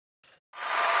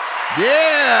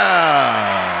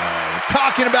Yeah!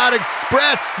 Talking about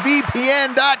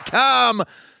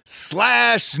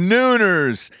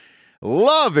expressvpn.com/nooners.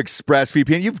 Love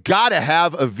ExpressVPN. You've got to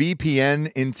have a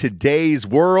VPN in today's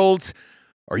world,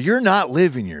 or you're not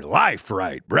living your life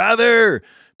right, brother.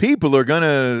 People are going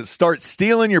to start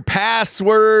stealing your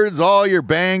passwords, all your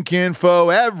bank info,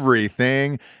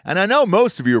 everything. And I know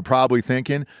most of you are probably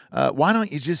thinking, why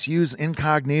don't you just use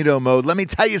incognito mode? Let me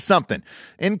tell you something.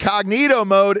 Incognito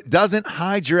mode doesn't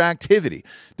hide your activity.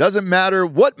 Doesn't matter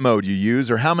what mode you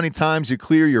use or how many times you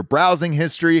clear your browsing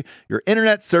history, your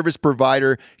internet service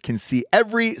provider can see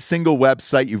every single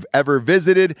website you've ever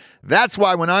visited. That's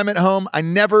why when I'm at home, I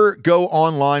never go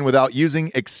online without using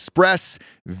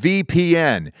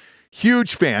ExpressVPN.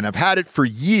 Huge fan. I've had it for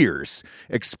years.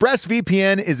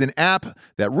 ExpressVPN is an app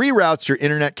that reroutes your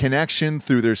internet connection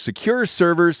through their secure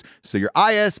servers so your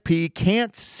ISP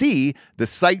can't see the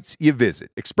sites you visit.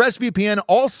 ExpressVPN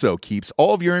also keeps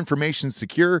all of your information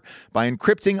secure by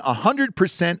encrypting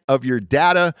 100% of your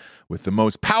data with the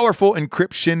most powerful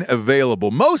encryption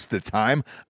available. Most of the time,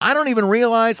 I don't even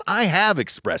realize I have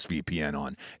ExpressVPN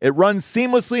on. It runs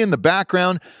seamlessly in the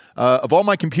background of all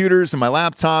my computers and my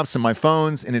laptops and my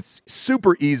phones, and it's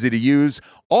super easy to use.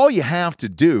 All you have to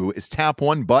do is tap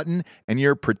one button and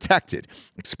you're protected.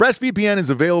 ExpressVPN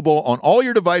is available on all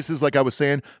your devices, like I was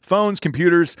saying, phones,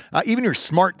 computers, even your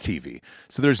smart TV.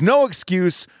 So there's no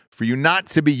excuse for you not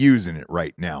to be using it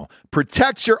right now.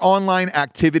 Protect your online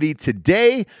activity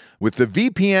today with the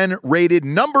VPN rated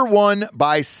 #1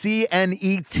 by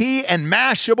CNET and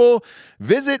Mashable.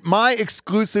 Visit my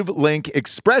exclusive link,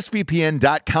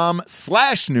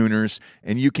 expressvpn.com/nooners,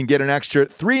 and you can get an extra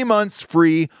 3 months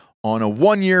free on a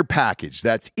 1-year package.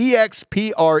 That's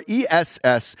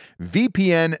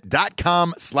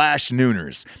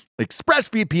expressvpn.com/nooners.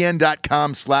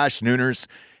 expressvpn.com/nooners.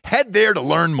 Head there to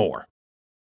learn more.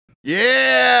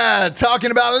 Yeah,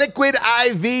 talking about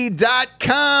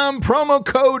liquidiv.com, promo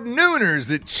code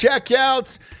Nooners at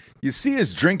checkout. You see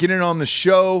us drinking it on the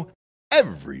show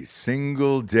every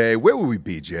single day. Where would we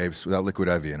be, James, without Liquid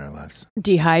IV in our lives?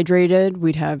 Dehydrated,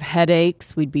 we'd have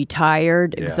headaches, we'd be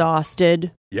tired,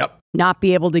 exhausted. Yep. Not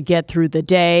be able to get through the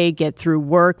day, get through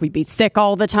work. We'd be sick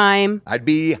all the time. I'd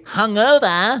be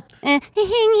hungover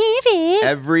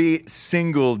every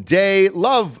single day.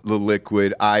 Love the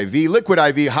Liquid IV. Liquid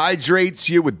IV hydrates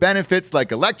you with benefits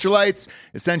like electrolytes,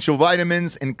 essential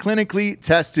vitamins, and clinically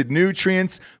tested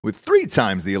nutrients with 3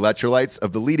 times the electrolytes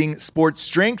of the leading sports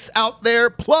drinks out there,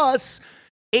 plus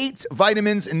 8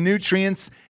 vitamins and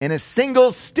nutrients in a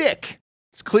single stick.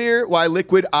 It's clear why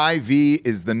Liquid IV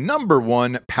is the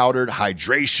 #1 powdered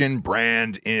hydration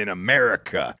brand in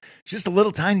America. Just a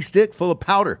little tiny stick full of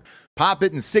powder. Pop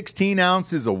it in 16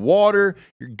 ounces of water.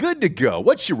 You're good to go.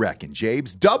 What you reckon,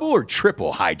 Jabes? Double or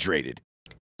triple hydrated?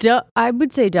 I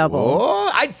would say double. Oh,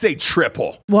 I'd say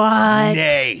triple. What?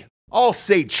 Nay, I'll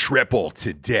say triple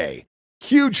today.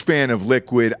 Huge fan of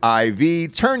Liquid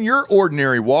IV. Turn your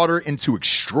ordinary water into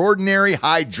extraordinary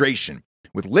hydration.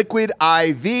 With Liquid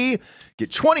IV,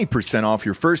 get 20% off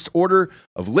your first order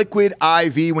of Liquid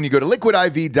IV when you go to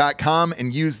liquidiv.com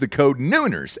and use the code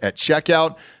Nooners at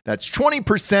checkout. That's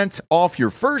 20% off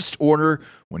your first order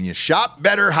when you shop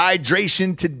Better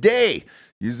Hydration today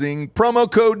using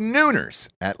promo code Nooners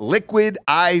at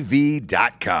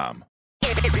liquidiv.com.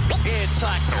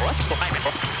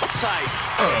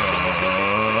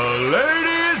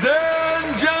 Ladies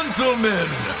and gentlemen,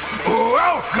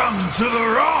 welcome to the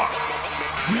Ross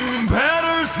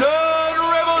Patterson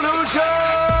Revolution!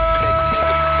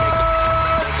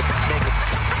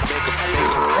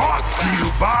 Brought to you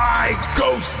by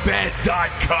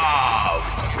GhostBed.com.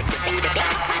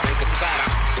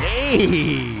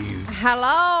 Dave.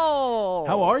 Hello.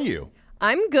 How are you?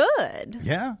 I'm good.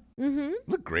 Yeah? Mm-hmm.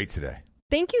 Look great today.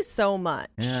 Thank you so much.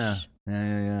 Yeah.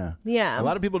 Yeah. A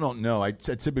lot of people don't know. I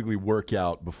typically work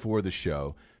out before the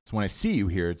show. So when I see you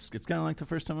here, it's kind of like the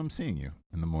first time I'm seeing you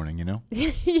in the morning, you know?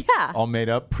 Yeah. All made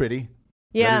up, pretty.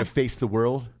 Yeah. Ready to face the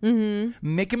world.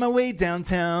 Mm-hmm. Making my way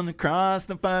downtown, across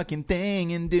the fucking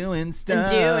thing and doing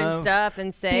stuff.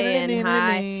 And saying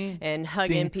hi and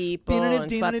hugging people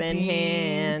and slapping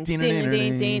hands. And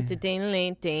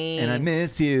I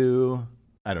miss you.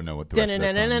 I don't know what the rest of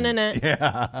that song is.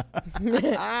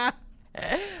 Yeah.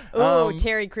 Oh,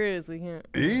 Terry Crews. We can't.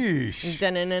 Eesh. Is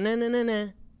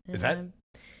that?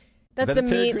 That's the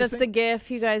meme. That's the GIF.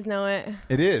 You guys know it.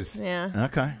 It is. Yeah.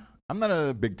 Okay. I'm not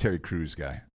a big Terry Crews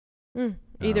guy.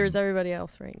 Either is everybody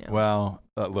else right now. Well,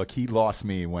 look, he lost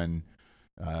me when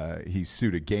he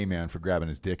sued a gay man for grabbing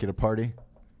his dick at a party.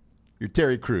 You're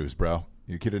Terry Crews, bro.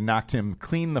 You could have knocked him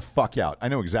clean the fuck out. I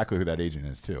know exactly who that agent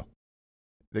is, too.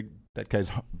 That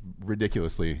guy's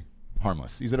ridiculously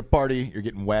harmless. He's at a party. You're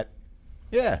getting wet.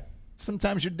 Yeah.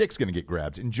 Sometimes your dick's going to get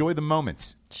grabbed. Enjoy the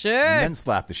moments. Sure. And then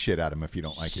slap the shit out of him if you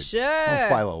don't like it. Sure. Don't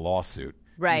file a lawsuit.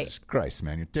 Right. Jesus Christ,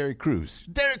 man. You're Terry Crews.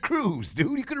 Derek Crews,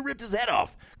 dude. You could have ripped his head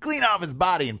off, clean off his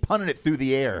body, and punted it through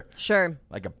the air. Sure.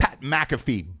 Like a Pat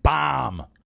McAfee bomb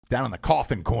down in the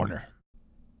coffin corner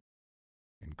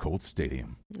in Colt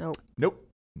Stadium. Nope.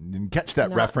 Didn't catch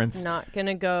that reference. Not going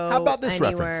to go How about this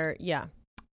anywhere. reference? Yeah.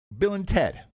 Bill and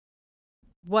Ted.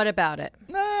 What about it?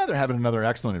 Nah, they're having another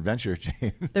excellent adventure,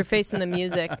 James. They're facing the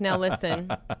music. Now listen.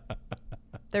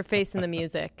 They're facing the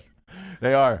music.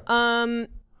 They are.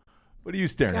 What are you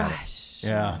staring Gosh.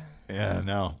 at? Yeah,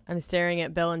 no. I'm staring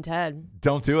at Bill and Ted.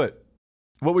 Don't do it.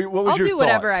 What was I'll your do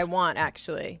whatever thoughts? I want,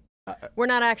 actually. We're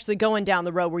not actually going down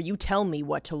the road where you tell me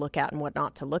what to look at and what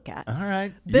not to look at. All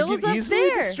right. Bill's you get up easily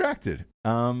there. distracted.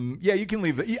 Yeah, you can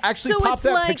leave it. Actually, So pop it's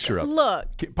that like, picture up. look.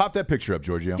 Pop that picture up,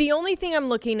 Giorgio. The only thing I'm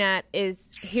looking at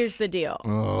is, here's the deal.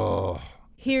 Oh.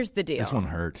 Here's the deal. This one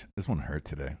hurt. This one hurt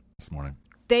this morning.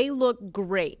 They look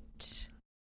great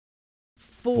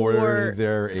for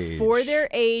their age. For their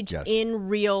age Yes. in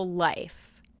real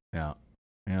life. Yeah.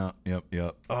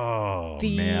 Yep. Oh,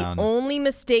 The man. only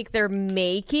mistake they're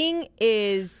making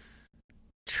is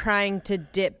trying to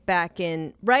dip back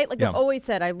in, right? Like I've always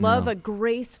said, I love a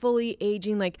gracefully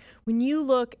aging. Like when you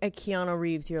look at Keanu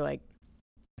Reeves, you're like,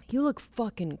 you look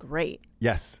fucking great.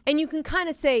 Yes. And you can kind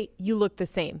of say you look the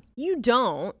same. You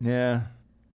don't. Yeah.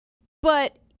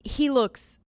 But he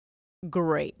looks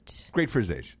great. Great for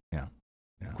his age. Yeah.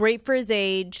 Great for his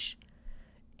age.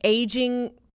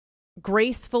 Aging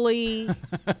gracefully.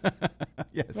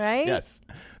 Yes. Right? Yes.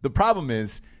 The problem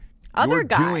is Other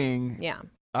guy. doing. Yeah.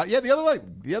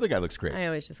 The other guy looks great. I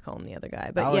always just call him the other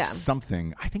guy. But Alex yeah.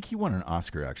 something. I think he won an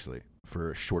Oscar actually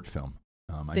for a short film.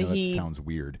 I know that sounds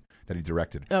weird that he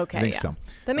directed. Okay. I think yeah. so.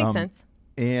 That makes sense.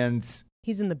 And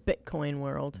He's in the Bitcoin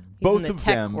world. He's both in the of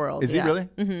tech them. world. Is yeah. he really?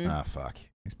 Mm-hmm. Ah, fuck.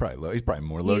 He's probably low. He's probably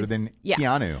more loaded than yeah.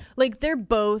 Keanu. Like they're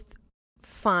both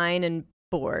fine and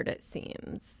bored, it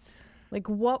seems. Like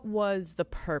what was the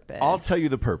purpose? I'll tell you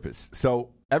the purpose. So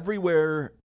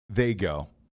everywhere they go,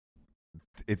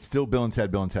 it's still Bill and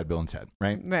Ted,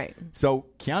 right? Right. So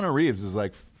Keanu Reeves is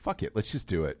like, fuck it, let's just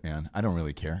do it, man. I don't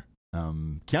really care.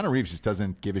 Keanu Reeves just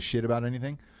doesn't give a shit about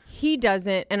anything. He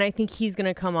doesn't, and I think he's going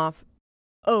to come off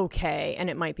okay, and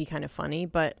it might be kind of funny,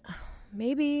 but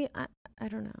maybe, I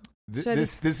don't know.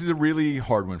 This is a really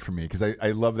hard one for me because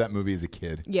I love that movie as a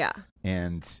kid. Yeah.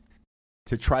 And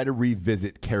to try to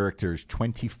revisit characters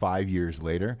 25 years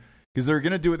later, because they're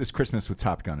going to do it this Christmas with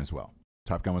Top Gun as well.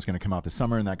 Top Gun was going to come out this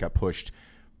summer, and that got pushed.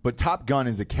 But Top Gun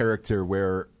is a character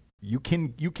where you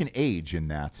can age in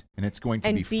that, and it's going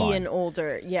to be fun. And be an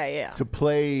older, yeah. To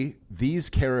play these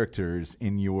characters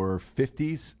in your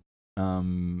 50s,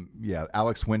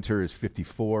 Alex Winter is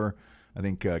 54. I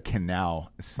think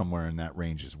Canal is somewhere in that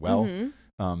range as well.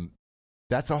 Mm-hmm.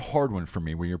 That's a hard one for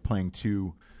me, where you're playing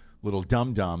two little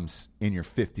dum-dums in your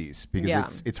 50s,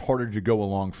 because it's harder to go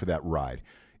along for that ride.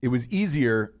 It was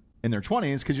easier in their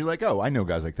 20s because you're like, oh, I know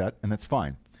guys like that, and that's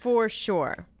fine. For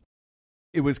sure.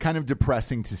 It was kind of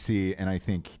depressing to see, and I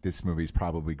think this movie is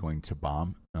probably going to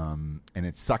bomb. And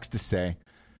it sucks to say,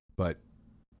 but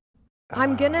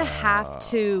I'm going to have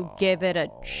to give it a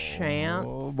chance.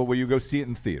 But will you go see it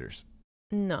in theaters?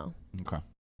 No. Okay.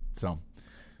 So.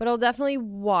 But I'll definitely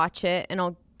watch it, and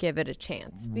I'll give it a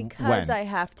chance because I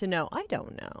have to know. I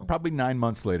don't know. Probably 9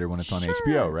 months later when it's on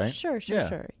HBO, right? Sure.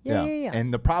 Yeah.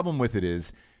 And the problem with it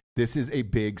is this is a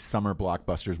big summer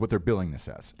blockbuster is what they're billing this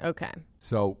as. Okay.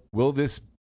 So will this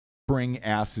bring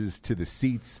asses to the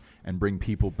seats and bring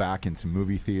people back into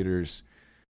movie theaters?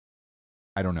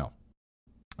 I don't know.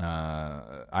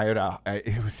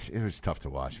 It was tough to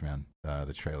watch, man,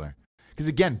 the trailer. Because,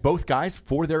 again, both guys,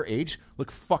 for their age,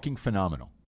 look fucking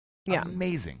phenomenal. Yeah.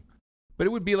 Amazing. But it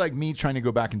would be like me trying to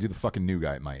go back and do the fucking new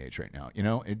guy at my age right now. You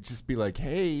know, it'd just be like,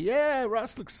 hey, yeah,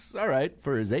 Ross looks all right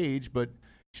for his age, but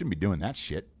shouldn't be doing that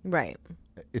shit. Right.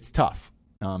 It's tough.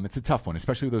 It's a tough one,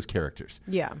 especially with those characters.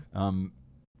 Yeah.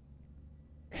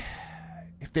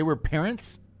 If they were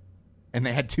parents and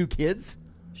they had two kids,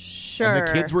 sure, and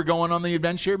the kids were going on the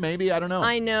adventure, maybe, I don't know.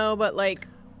 I know, but like,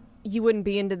 you wouldn't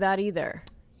be into that either.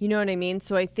 You know what I mean?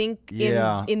 So I think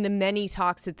in the many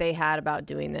talks that they had about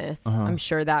doing this, I'm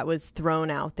sure that was thrown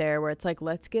out there where it's like,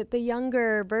 let's get the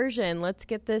younger version. Let's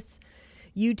get this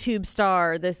YouTube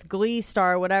star, this Glee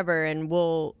star, whatever, and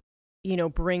we'll,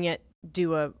 bring it,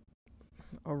 do a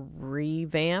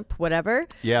revamp, whatever.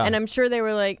 Yeah. And I'm sure they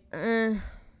were like,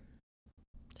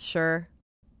 sure,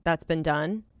 that's been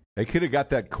done. They could have got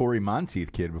that Corey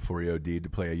Monteith kid before he OD'd to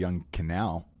play a young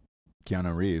Keanu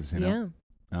Reeves, you know? Yeah.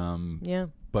 Yeah.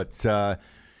 But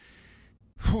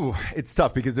it's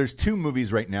tough because there's 2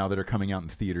 movies right now that are coming out in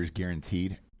theaters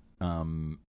guaranteed.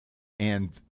 And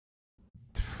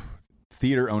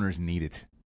theater owners need it.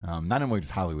 Not only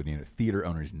does Hollywood need it, theater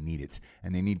owners need it.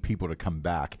 And they need people to come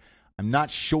back. I'm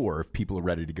not sure if people are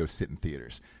ready to go sit in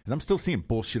theaters. Because I'm still seeing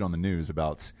bullshit on the news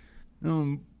about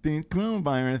the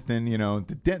coronavirus and, you know,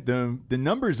 the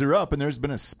numbers are up and there's been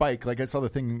a spike. Like I saw the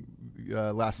thing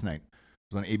last night.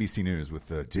 It was on ABC News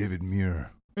with David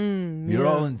Muir. You're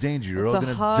all in danger. You're all going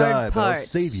to die, but I'll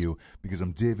save you because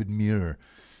I'm David Muir.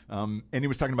 And he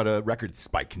was talking about a record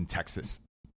spike in Texas.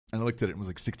 And I looked at it and it was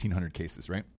like 1,600 cases,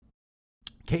 right?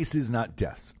 Cases, not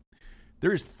deaths.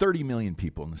 There is 30 million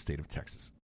people in the state of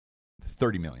Texas.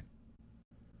 30 million.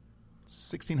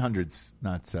 1,600's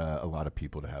not a lot of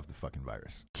people to have the fucking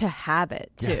virus. To have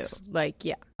it, too. Yes. Like,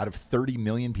 yeah. Out of 30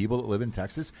 million people that live in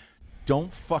Texas,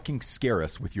 don't fucking scare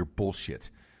us with your bullshit.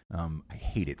 I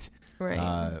hate it.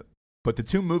 Right. But the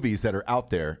 2 movies that are out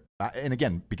there, and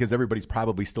again, because everybody's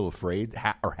probably still afraid,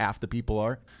 or half the people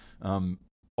are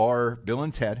Bill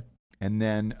and Ted, and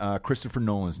then Christopher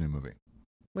Nolan's new movie.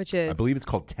 Which is? I believe it's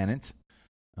called Tenet.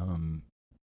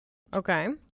 Okay.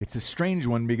 It's a strange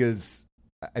one because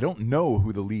I don't know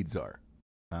who the leads are.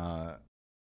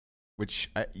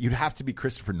 You'd have to be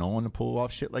Christopher Nolan to pull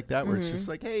off shit like that, where it's just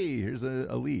like, hey, here's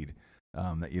a lead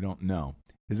that you don't know.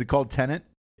 Is it called Tenet?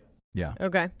 Yeah.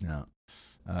 Okay. Yeah.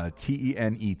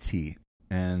 Tenet.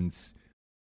 And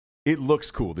it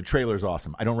looks cool. The trailer's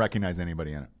awesome. I don't recognize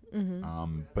anybody in it.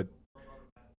 But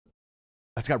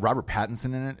it's got Robert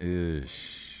Pattinson in it.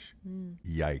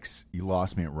 Yikes. You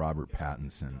lost me at Robert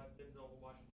Pattinson.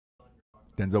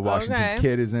 Denzel Washington's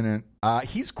kid is in it.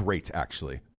 He's great,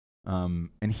 actually. And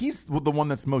he's the one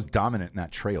that's most dominant in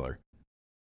that trailer.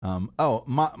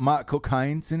 Michael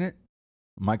Caine's in it.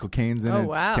 Michael Caine's in it.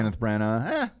 Wow. Kenneth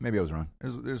Branagh. Maybe I was wrong.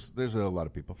 There's a lot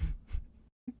of people.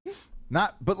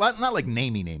 Not like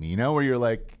namey, you know, where you're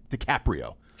like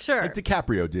DiCaprio. Sure. Like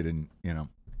DiCaprio did in, you know,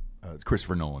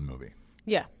 Christopher Nolan movie.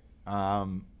 Yeah.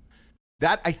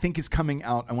 That I think is coming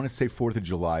out. I want to say 4th of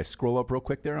July. Scroll up real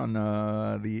quick there on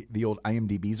the old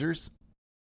IMDb'sers.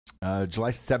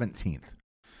 July 17th.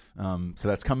 So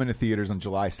that's coming to theaters on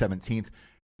July 17th.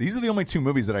 These are the only 2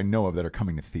 movies that I know of that are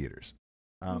coming to theaters.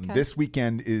 This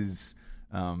weekend is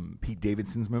Pete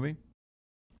Davidson's movie,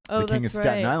 The King of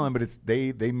Staten Island, but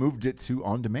they moved it to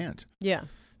on demand. Yeah.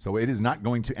 So it is not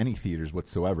going to any theaters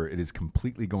whatsoever. It is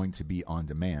completely going to be on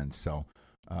demand. So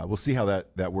we'll see how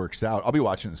that works out. I'll be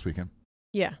watching it this weekend.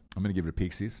 Yeah. I'm going to give it a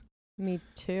peek-sees. Me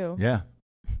too. Yeah.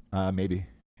 Maybe.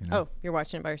 You know. Oh, you're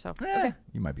watching it by yourself. Okay.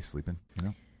 You might be sleeping, you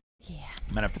know. Yeah.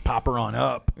 You might have to pop her on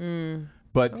up.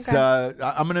 But okay.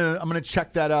 I'm gonna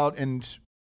check that out, and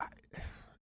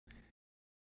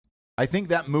I think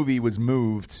that movie was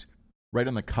moved right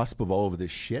on the cusp of all of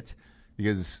this shit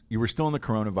because you were still in the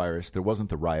coronavirus. There wasn't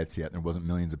the riots yet. There wasn't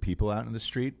millions of people out in the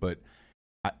street. But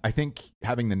I think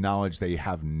having the knowledge they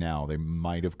have now, they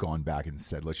might have gone back and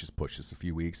said, let's just push this a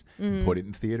few weeks and put it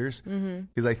in theaters.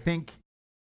 Because I think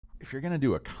if you're going to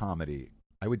do a comedy,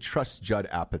 I would trust Judd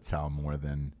Apatow more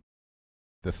than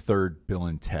the third Bill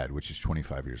and Ted, which is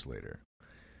 25 years later.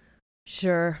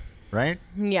 Sure. Right?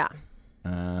 Yeah.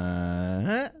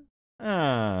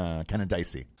 Kind of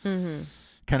dicey.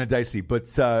 Kind of dicey. But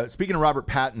speaking of Robert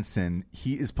Pattinson,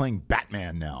 he is playing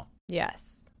Batman now.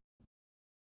 Yes.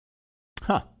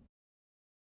 Huh.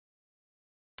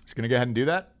 Just going to go ahead and do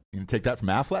that? You going to take that from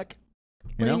Affleck?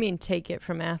 What do you mean take it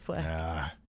from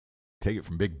Affleck? Take it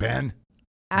from Big Ben.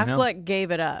 Affleck gave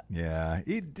it up. Yeah,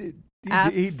 he did.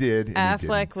 He did.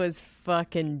 Affleck was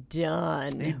fucking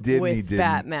done with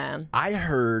Batman. I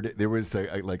heard there was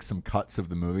like some cuts of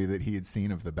the movie that he had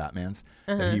seen of the Batmans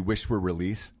that he wished were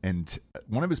released. And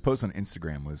one of his posts on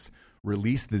Instagram was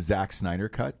release the Zack Snyder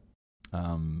cut.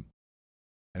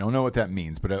 I don't know what that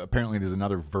means, but apparently there's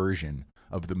another version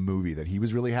of the movie that he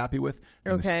was really happy with.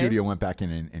 And the studio went back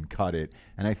in and cut it.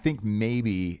 And I think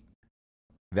maybe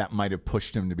that might have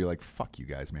pushed him to be like, fuck you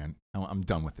guys, man. I'm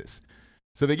done with this.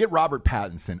 So they get Robert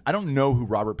Pattinson. I don't know who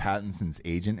Robert Pattinson's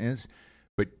agent is,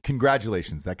 but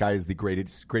congratulations. That guy is the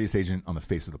greatest agent on the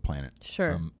face of the planet.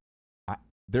 Sure.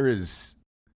 There's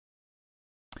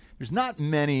not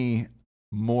many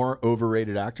more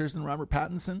overrated actors than Robert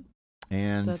Pattinson.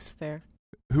 And that's fair.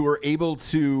 Who are able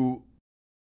to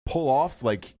pull off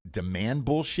like demand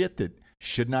bullshit that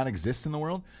should not exist in the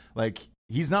world. Like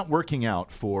he's not working out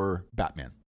for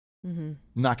Batman.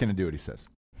 Not going to do what he says.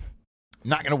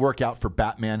 Not going to work out for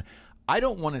Batman. I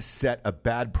don't want to set a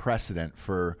bad precedent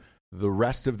for the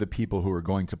rest of the people who are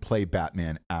going to play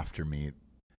Batman after me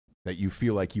that you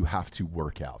feel like you have to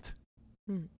work out.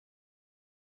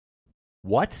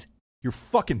 What? You're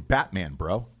fucking Batman,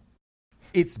 bro.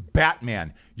 It's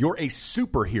Batman. You're a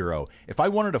superhero. If I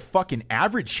wanted a fucking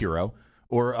average hero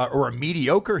or a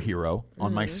mediocre hero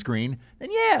on my screen, then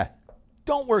yeah,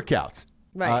 don't work out.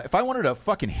 Right. If I wanted a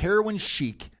fucking heroin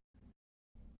chic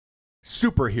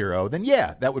superhero, then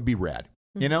yeah, that would be rad.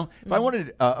 You know? If I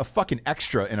wanted a fucking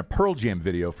extra in a Pearl Jam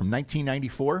video from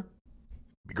 1994, it'd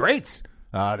be great.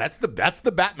 That's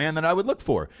the Batman that I would look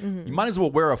for. You might as well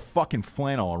wear a fucking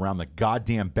flannel around the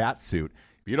goddamn bat suit.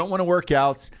 If you don't want to work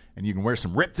out, and you can wear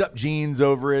some ripped up jeans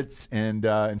over it, and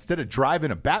instead of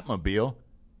driving a Batmobile,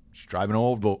 just drive an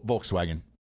old Volkswagen.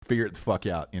 Figure it the fuck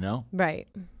out, you know? Right.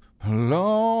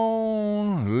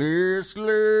 Lonely.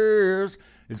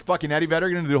 Is fucking Eddie Vedder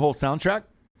going to do the whole soundtrack?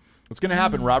 What's going to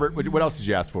happen, Robert? What else did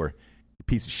you ask for? You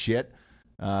piece of shit.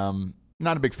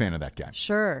 Not a big fan of that guy.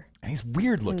 Sure. And he's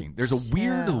weird looking. There's a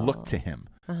weird look to him.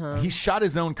 He shot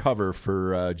his own cover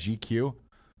for GQ.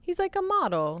 He's like a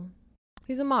model.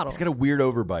 He's a model. He's got a weird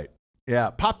overbite. Yeah,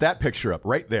 pop that picture up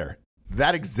right there.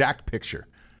 That exact picture.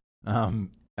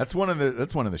 That's one of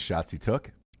the shots he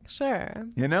took. Sure.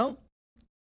 You know?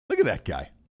 Look at that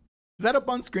guy. Is that up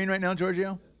on screen right now,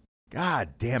 Giorgio?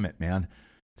 God damn it, man.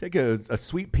 Take a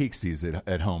sweet peeksies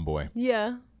at Homeboy.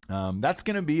 Yeah. That's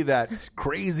going to be that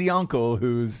crazy uncle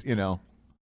who's,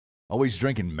 always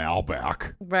drinking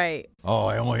Malbec. Right. Oh,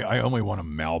 I only want a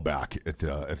Malbec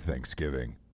at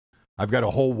Thanksgiving. I've got a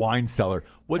whole wine cellar.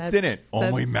 What's in it?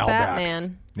 Only Malbecs.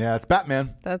 Batman. Yeah, it's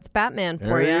Batman. That's Batman for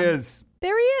there you. There he is.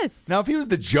 There he is. Now, if he was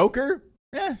the Joker,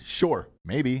 sure,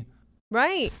 maybe.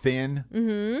 Right.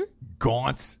 Thin,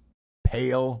 gaunt,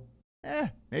 pale.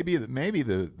 Maybe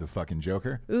the fucking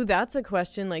Joker. Ooh, that's a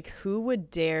question. Like, who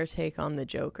would dare take on the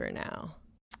Joker now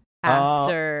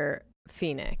after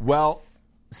Phoenix? Well,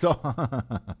 so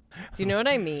do you know what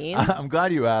I mean? I'm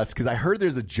glad you asked, because I heard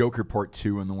there's a Joker Part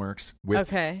 2 in the works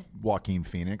with Joaquin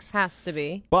Phoenix. Has to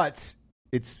be. But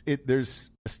there's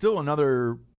still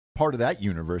another part of that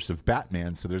universe of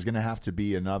Batman, so there's going to have to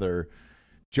be another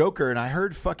Joker. And I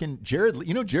heard fucking Jared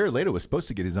Leto was supposed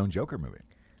to get his own Joker movie.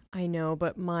 I know,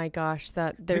 but my gosh,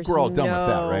 there's we're all done with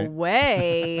that, right?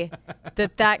 way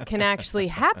that can actually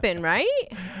happen, right?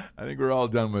 I think we're all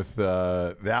done with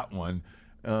that one.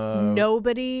 No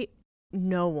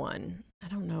one. I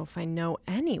don't know if I know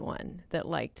anyone that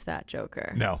liked that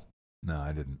Joker. No,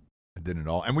 I didn't. I didn't at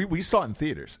all. And we saw it in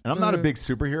theaters. And I'm not a big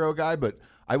superhero guy, but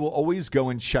I will always go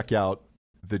and check out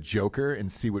the Joker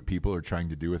and see what people are trying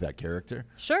to do with that character.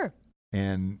 Sure.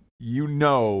 And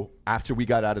after we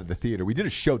got out of the theater, we did a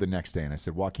show the next day, and I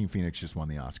said, Joaquin Phoenix just won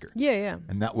the Oscar. Yeah.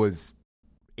 And that was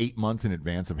 8 months in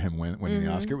advance of him winning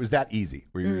the Oscar. It was that easy,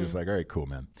 where you were just like, all right, cool,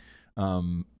 man.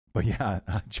 But yeah,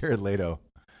 Jared Leto.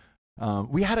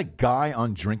 We had a guy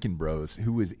on Drinking Bros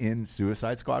who was in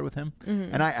Suicide Squad with him.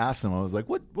 And I asked him, I was like,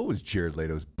 what was Jared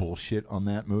Leto's bullshit on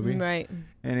that movie? Right.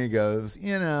 And he goes, he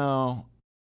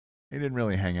didn't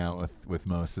really hang out with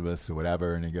most of us or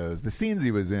whatever. And he goes, the scenes he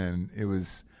was in, it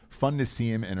was fun to see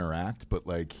him interact, but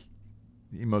like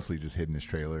he mostly just hid in his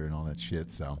trailer and all that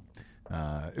shit. So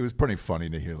it was pretty funny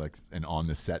to hear like an on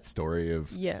the set story of,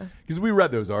 because we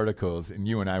read those articles and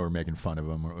you and I were making fun of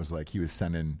him where it was like he was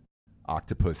sending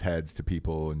octopus heads to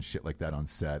people and shit like that on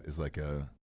set is like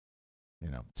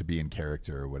to be in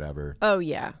character or whatever. Oh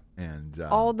yeah. And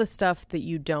all the stuff that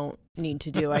you don't need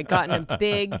to do. I got in a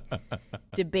big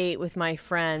debate with my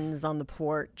friends on the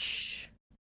porch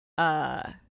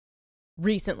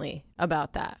recently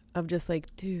about that, of just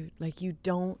like, dude, like you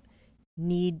don't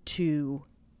need to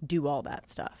do all that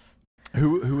stuff.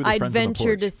 Who were the friends on the porch? I'd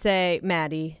venture to say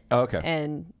Maddie. Oh, okay.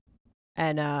 And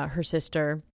her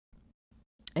sister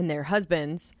and their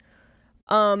husbands.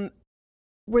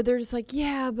 Where they're just like,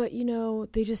 yeah, but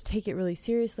they just take it really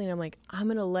seriously. And I'm like, I'm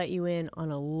going to let you in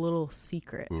on a little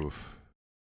secret. Oof.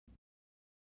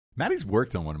 Maddie's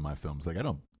worked on one of my films. Like, I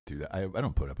don't do that. I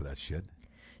don't put up with that shit.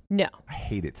 No. I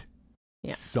hate it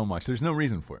so much. There's no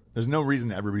reason for it. There's no reason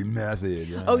to ever be method.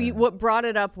 What brought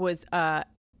it up was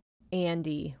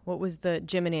Andy. What was the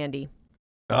Jim and Andy?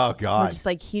 Oh, God. Just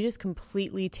like, he just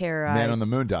completely terrorized. Man on the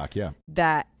Moon doc, yeah.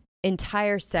 That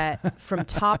entire set from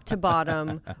top to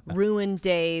bottom, ruined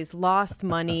days, lost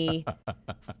money.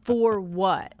 For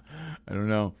what? I don't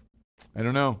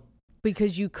know.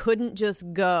 Because you couldn't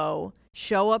just go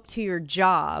show up to your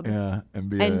job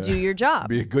and do your job.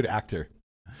 Be a good actor.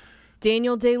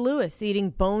 Daniel Day-Lewis eating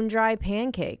bone-dry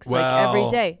pancakes like every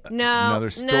day. No, another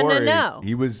story. No.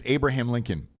 He was Abraham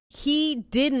Lincoln. He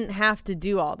didn't have to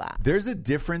do all that. There's a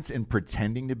difference in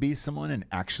pretending to be someone and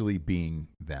actually being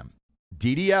them.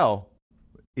 DDL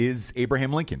is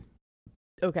Abraham Lincoln.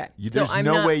 Okay. There's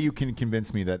no way you can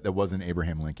convince me that wasn't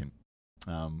Abraham Lincoln.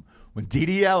 When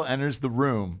DDL enters the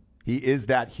room, he is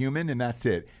that human, and that's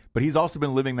it. But he's also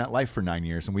been living that life for 9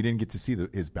 years, and we didn't get to see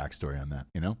his backstory on that,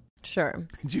 you know? Sure.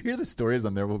 Did you hear the stories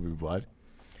on There Will Be Blood?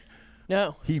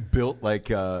 No. He built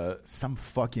like some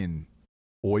fucking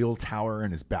oil tower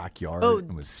in his backyard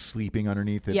and was sleeping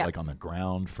underneath it, like on the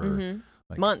ground for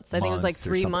like months. I think it was like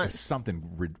 3 months.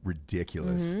 Something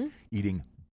ridiculous. Eating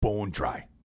bone dry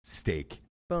steak.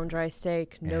 Bone dry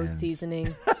steak, no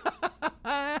seasoning.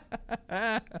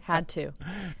 Had to.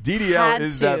 DDL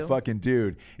is that fucking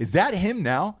dude. Is that him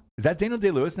now? Is that Daniel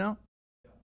Day-Lewis now?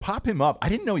 Pop him up. I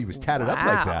didn't know he was tatted up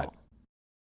like that.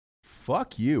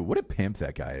 Fuck you. What a pimp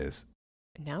that guy is.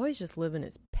 Now he's just living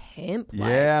his pimp life.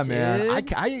 Yeah, dude. man.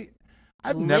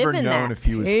 I've never known if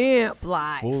he was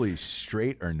fully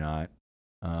straight or not.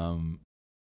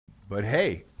 But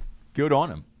hey, good on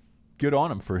him. Good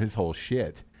on him for his whole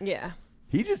shit. Yeah.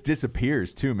 He just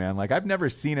disappears too, man. Like I've never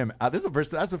seen him out. That's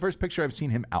the first picture I've seen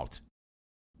him out.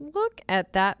 Look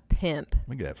at that pimp.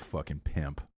 Look at that fucking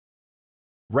pimp.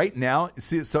 Right now,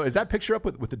 see, so is that picture up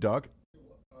with the dog?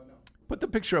 No. Put the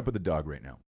picture up with the dog right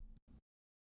now.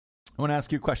 I want to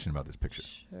ask you a question about this picture.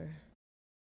 Sure.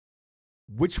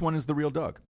 Which one is the real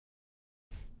dog?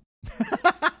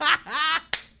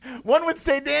 One would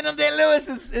say Daniel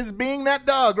Day-Lewis is being that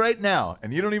dog right now,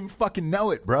 and you don't even fucking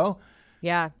know it, bro.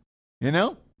 Yeah. You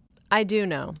know? I do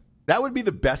know. That would be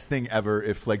the best thing ever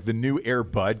if like the new Air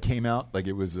Bud came out, like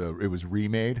it was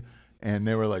remade, and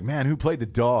they were like, man, who played the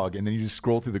dog? And then you just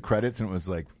scroll through the credits and it was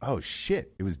like, oh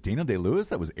shit, it was Daniel Day-Lewis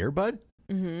that was Air Bud?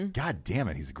 Mm-hmm. God damn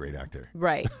it, he's a great actor.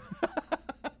 Right.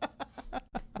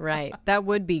 Right. That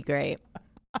would be great.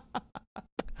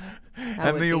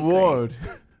 And the award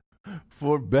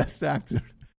for Best Actor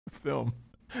film,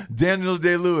 Daniel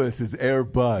Day-Lewis is Air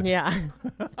Bud. Yeah.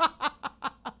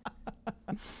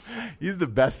 He's the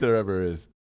best there ever is.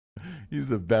 He's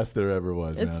the best there ever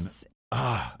was, man.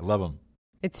 I love him.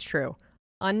 It's true.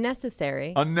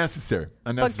 Unnecessary. Unnecessary.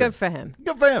 But good for him.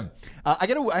 Good for him.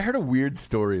 I heard a weird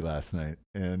story last night,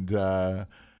 and I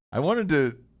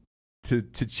wanted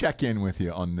to check in with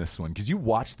you on this one because you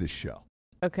watched this show.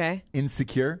 Okay.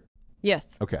 Insecure?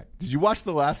 Yes. Okay. Did you watch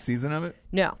the last season of it?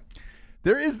 No.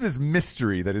 There is this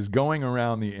mystery that is going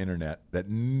around the internet that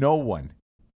no one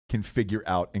can figure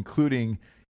out, including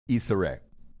Issa Rae.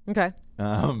 Okay.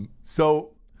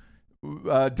 So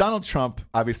Donald Trump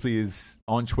obviously is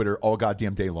on Twitter all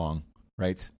goddamn day long,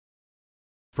 right?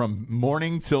 From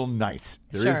morning till night.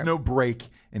 There is no break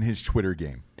in his Twitter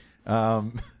game.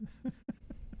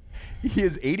 He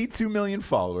has 82 million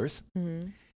followers. Mm-hmm.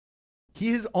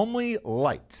 He has only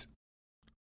liked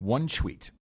one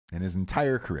tweet in his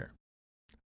entire career.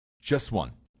 Just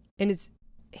one. In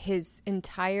his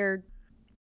entire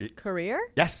career?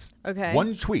 Yes. Okay.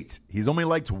 One tweet. He's only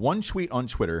liked one tweet on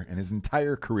Twitter in his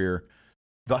entire career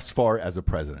thus far as a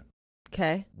president.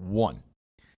 Okay. One.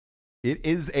 It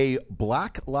is a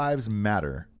Black Lives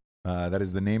Matter. That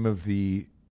is the name of the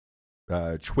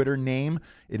Twitter name.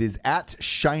 It is at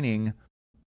Shining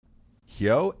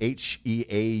Heaux,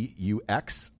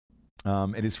 Heaux.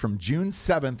 It is from June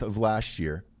 7th of last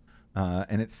year.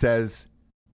 And it says,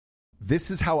 "This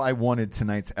is how I wanted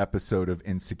tonight's episode of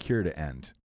Insecure to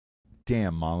end.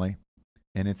 Damn, Molly."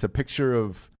 And it's a picture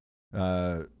of,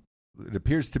 it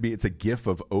appears to be, it's a gif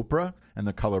of Oprah and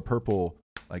the color purple,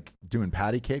 like doing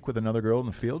patty cake with another girl in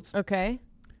the fields. Okay.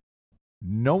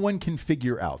 No one can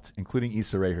figure out, including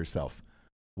Issa Rae herself,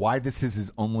 why this is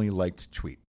his only liked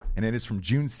tweet. And it is from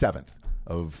June 7th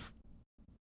of...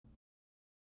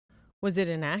 Was it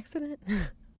an accident?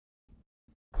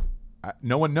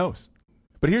 No one knows.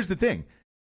 But here's the thing.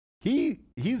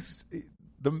 He's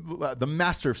the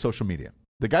master of social media.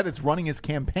 The guy that's running his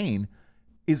campaign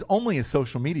is only a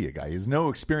social media guy. He has no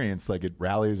experience like at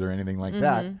rallies or anything like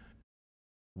that.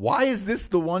 Why is this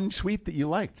the one tweet that you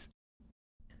liked?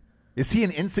 Is he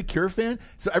an Insecure fan?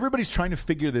 So everybody's trying to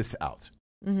figure this out.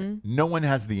 Mm-hmm. No one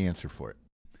has the answer for it.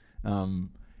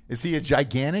 Is he a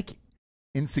gigantic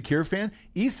Insecure fan?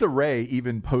 Issa Rae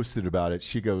even posted about it.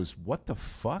 She goes, "What the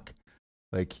fuck?"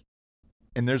 Like,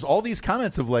 and there's all these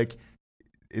comments of like,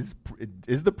 is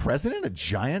the president a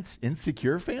giant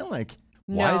Insecure fan? Like,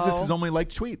 why is this his only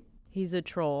liked tweet? He's a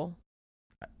troll.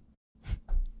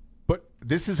 But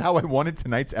this is how I wanted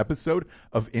tonight's episode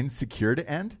of Insecure to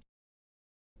end?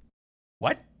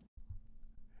 What?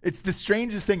 It's the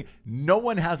strangest thing. No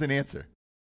one has an answer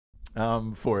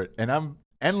for it. And I'm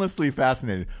endlessly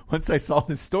fascinated. Once I saw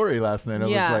this story last night, I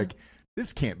was like,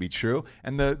 this can't be true.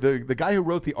 And the guy who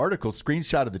wrote the article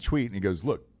screenshotted the tweet and he goes,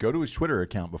 look, go to his Twitter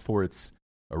account before it's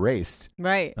erased.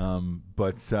 Right.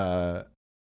 But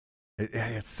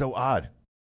it's so odd.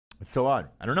 It's so odd.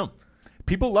 I don't know.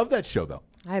 People love that show, though.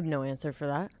 I have no answer for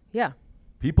that. Yeah.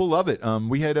 People love it.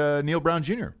 We had Neil Brown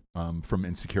Jr. From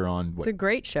Insecure on, it's a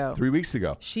great show. 3 weeks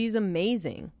ago. She's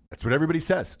amazing. That's what everybody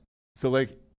says. So,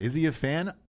 like, is he a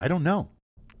fan? I don't know.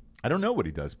 I don't know what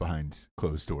he does behind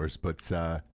closed doors, but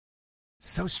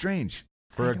so strange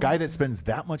for a guy that spends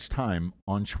that much time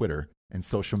on Twitter and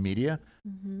social media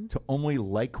to only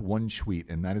like one tweet,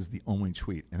 and that is the only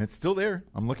tweet. And it's still there.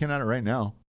 I'm looking at it right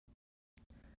now.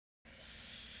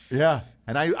 Yeah.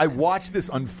 And I watched this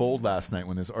unfold last night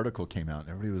when this article came out, and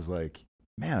everybody was like,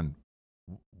 man,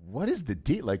 what is the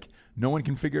deal? Like, no one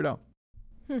can figure it out.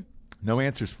 No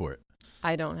answers for it.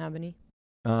 I don't have any.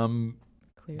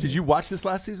 Did you watch this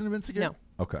last season of Insecure? No.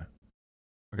 Okay.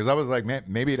 Because I was like, man,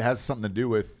 maybe it has something to do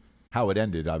with how it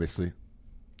ended, obviously.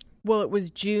 Well, it was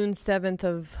June 7th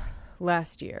of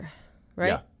last year,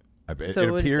 right? Yeah. It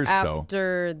appears so.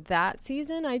 After that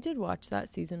season, I did watch that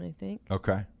season, I think.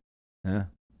 Okay. Yeah.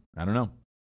 I don't know.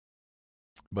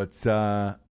 But,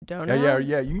 don't know.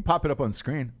 Yeah, you can pop it up on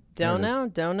screen. Don't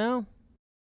know.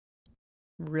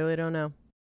 Really don't know.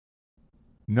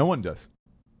 No one does.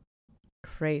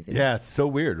 Crazy. Yeah, it's so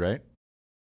weird, right?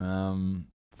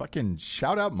 Fucking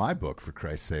shout out my book, for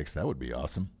Christ's sakes. That would be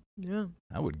awesome. Yeah.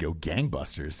 That would go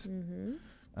gangbusters.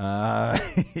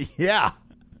 Yeah.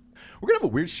 We're going to have a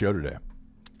weird show today,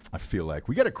 I feel like.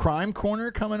 We got a crime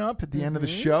corner coming up at the end of the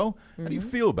show. How do you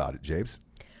feel about it, Jabes?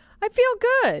 I feel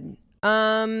good.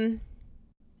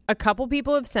 A couple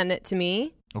people have sent it to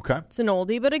me. Okay. It's an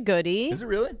oldie but a goodie. Is it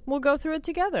really? We'll go through it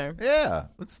together. Yeah.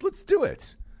 Let's do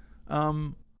it.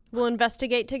 We'll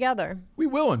investigate together. We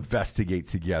will investigate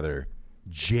together.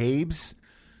 Jabes.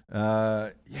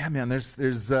 Yeah, man,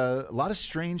 there's a lot of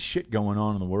strange shit going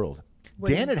on in the world.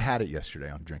 Dan had it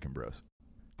yesterday on Drinking Bros.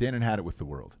 Dan had it with the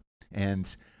world.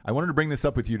 And I wanted to bring this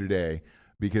up with you today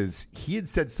because he had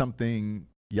said something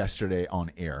yesterday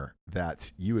on air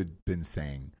that you had been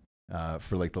saying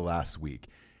for like the last week.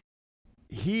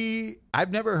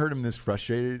 I've never heard him this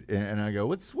frustrated, and I go,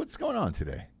 what's going on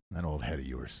today? That old head of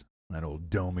yours, that old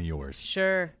dome of yours.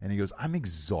 Sure. And he goes, I'm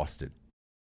exhausted.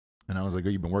 And I was like, oh,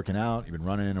 you've been working out, you've been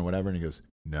running or whatever. And he goes,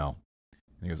 no.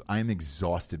 And he goes, I'm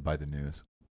exhausted by the news.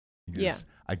 He goes,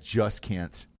 I just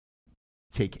can't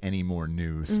take any more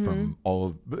news from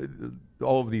all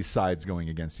of these sides going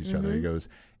against each other. He goes,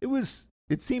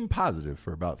 it seemed positive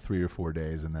for about 3 or 4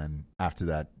 days. And then after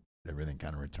that, everything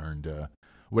kind of returned to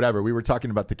whatever. We were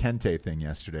talking about the Kente thing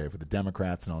yesterday with the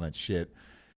Democrats and all that shit.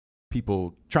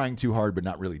 People trying too hard but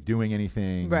not really doing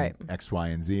anything. Right. X, Y,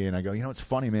 and Z. And I go, it's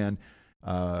funny, man.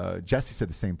 Jesse said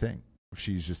the same thing.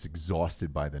 She's just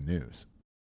exhausted by the news.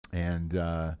 And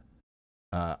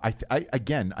I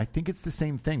think it's the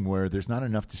same thing where there's not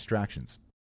enough distractions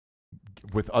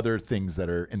with other things that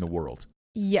are in the world.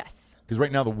 Yes. Because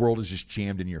right now the world is just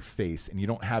jammed in your face and you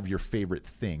don't have your favorite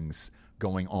things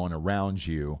going on around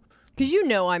you. Because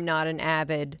I'm not an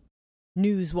avid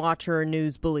news watcher or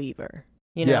news believer.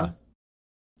 Yeah.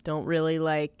 Don't really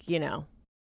like,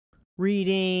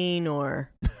 reading or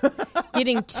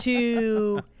getting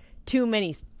too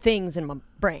many things in my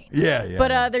brain. Yeah.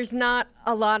 But there's not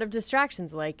a lot of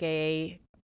distractions like a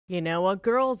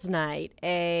girls' night,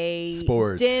 a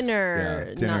sports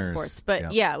dinner, not sports,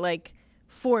 but like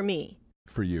for me.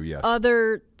 For you, yes.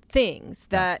 Other things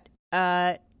that,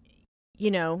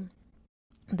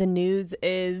 the news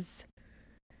is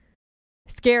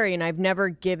scary, and I've never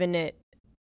given it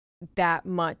that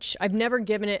much. I've never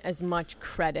given it as much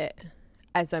credit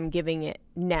as I'm giving it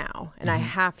now. And I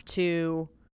have to,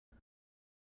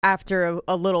 after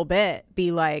a little bit,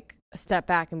 be like, step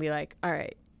back and be like, all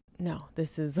right, no,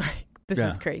 this is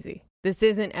crazy. This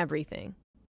isn't everything.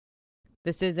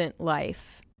 This isn't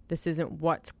life. This isn't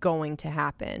what's going to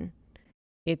happen.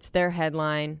 It's their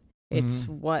headline. It's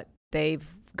what they've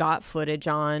got footage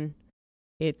on.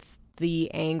 It's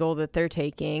the angle that they're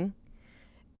taking,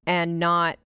 and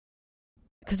not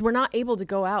because we're not able to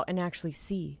go out and actually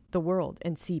see the world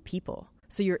and see people.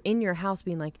 So you're in your house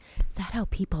being like, is that how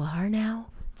people are now?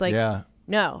 It's like,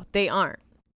 no, they aren't.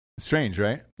 Strange,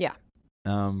 right? Yeah.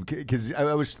 Because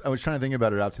I was trying to think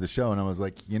about it out to the show, and I was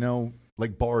like,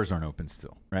 like bars aren't open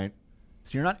still, right?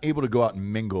 So you're not able to go out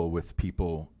and mingle with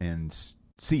people and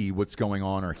see what's going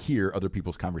on or hear other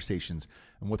people's conversations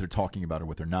and what they're talking about or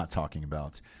what they're not talking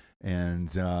about.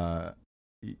 And,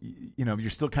 you're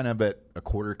still kind of at a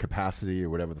quarter capacity or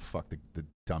whatever the fuck the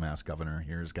dumbass governor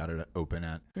here has got it open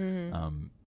at.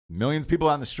 Millions of people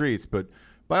out in the streets, but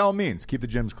by all means, keep the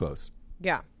gyms closed.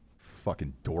 Yeah.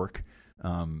 Fucking dork.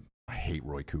 I hate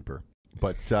Roy Cooper.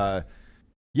 But,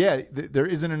 there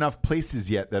isn't enough places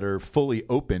yet that are fully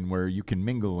open where you can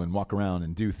mingle and walk around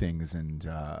and do things. And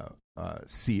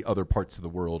see other parts of the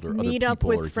world or meet other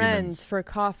people up with friends humans. For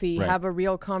coffee, right. Have a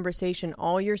real conversation.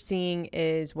 All you're seeing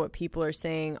is what people are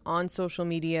saying on social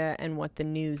media and what the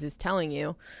news is telling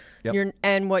you. Yep.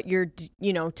 And what you're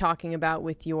talking about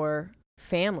with your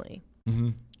family.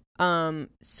 Mm-hmm.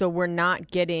 So we're not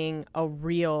getting a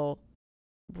real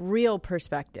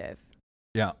perspective.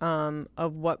 Yeah.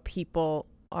 Of what people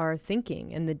are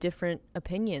thinking and the different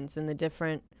opinions and the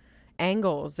different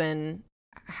angles and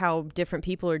how different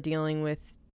people are dealing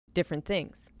with different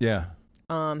things. Yeah.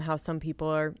 How some people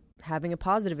are having a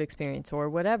positive experience or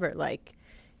whatever. Like,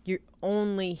 you're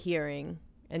only hearing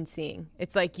and seeing.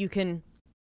 It's like you can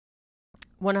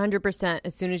 100%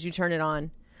 as soon as you turn it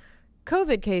on,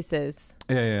 COVID cases.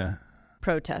 Yeah.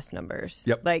 Protest numbers.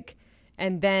 Yep. Like,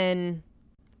 and then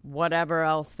whatever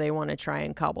else they want to try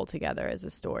and cobble together as a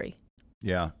story.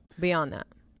 Yeah. Beyond that.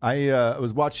 I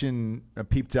was watching,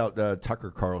 peeped out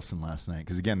Tucker Carlson last night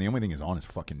because, again, the only thing is on is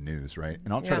fucking news, right?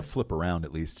 And I'll try to flip around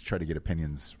at least to try to get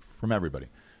opinions from everybody.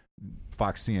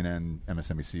 Fox, CNN,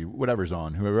 MSNBC, whatever's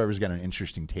on, whoever's got an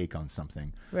interesting take on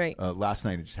something. Right. Last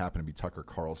night it just happened to be Tucker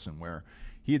Carlson, where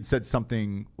he had said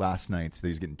something last night that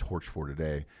he's getting torched for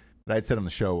today. But I had said on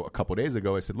the show a couple of days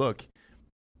ago, I said, look,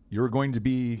 you're going to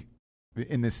be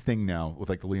in this thing now with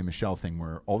like the Lea Michele thing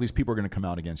where all these people are going to come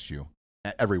out against you.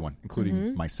 Everyone,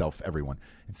 including myself, everyone,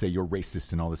 and say you're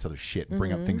racist and all this other shit and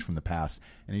bring up things from the past.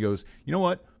 And he goes, you know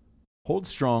what? Hold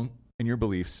strong in your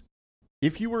beliefs.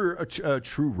 If you were a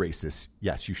true racist,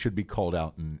 yes, you should be called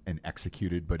out and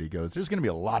executed. But he goes, there's going to be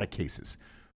a lot of cases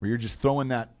where you're just throwing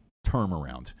that term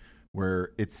around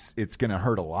where it's going to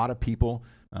hurt a lot of people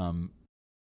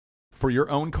for your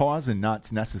own cause and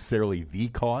not necessarily the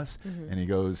cause. And he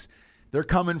goes, they're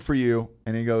coming for you.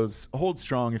 And he goes, hold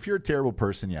strong. If you're a terrible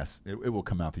person, yes, it will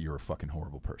come out that you're a fucking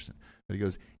horrible person. But he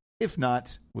goes, if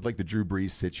not, with like the Drew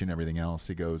Brees sitch and everything else,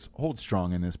 he goes, hold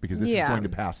strong in this because this is going to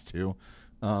pass too.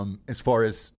 As far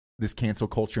as this cancel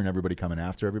culture and everybody coming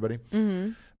after everybody.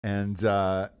 And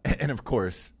of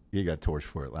course, he got torched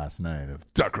for it last night of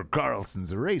Tucker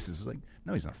Carlson's a racist. It's like,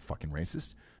 no, he's not fucking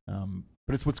racist.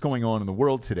 But it's what's going on in the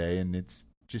world today. And it's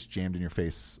just jammed in your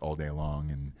face all day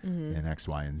long and X,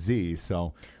 Y, and Z.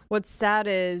 So what's sad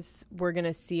is we're going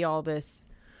to see all this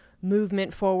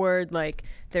movement forward. Like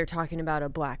they're talking about a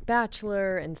black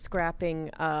bachelor and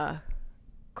scrapping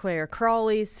Claire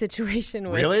Crawley's situation.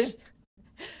 Which, really?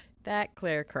 That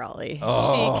Claire Crawley,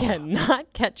 she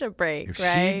cannot catch a break, if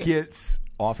right? She gets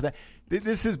off of that.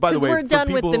 This is, by the way, we're done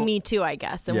people, with the Me Too, I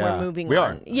guess, and we're moving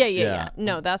on. Yeah.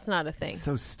 No, that's not a thing. It's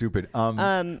so stupid.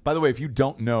 By the way, if you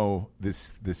don't know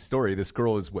this story, this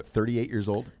girl is, 38 years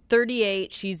old?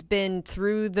 38. She's been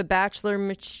through the Bachelor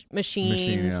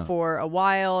machine for a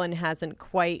while and hasn't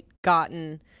quite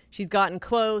gotten... She's gotten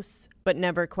close, but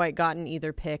never quite gotten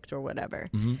either picked or whatever.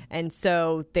 And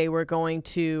so they were going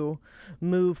to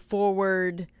move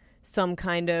forward some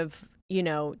kind of...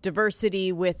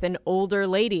 diversity with an older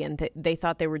lady, and they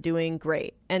thought they were doing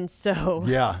great. And so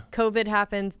COVID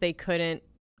happens. They couldn't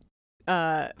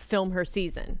film her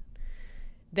season.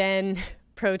 Then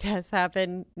protests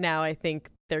happen. Now I think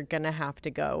they're going to have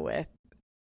to go with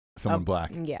someone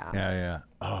black. Yeah.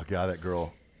 Oh, God, that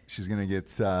girl. She's going to get,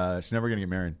 she's never going to get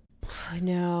married. I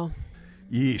know.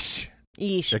 Yeesh.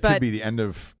 That could be the end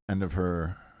of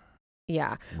her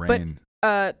reign.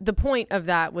 But the point of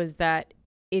that was that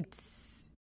it's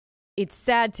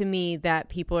sad to me that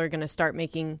people are going to start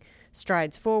making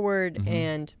strides forward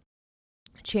and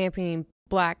championing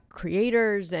black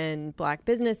creators and black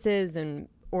businesses and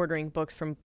ordering books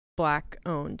from black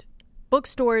owned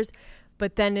bookstores,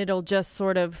 but then it'll just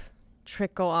sort of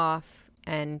trickle off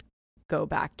and go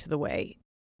back to the way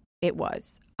it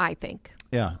was, I think.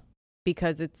 Yeah.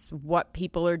 Because it's what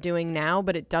people are doing now,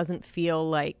 but it doesn't feel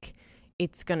like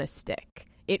it's going to stick.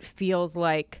 It feels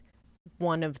like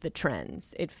one of the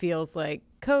trends. It feels like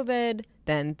COVID,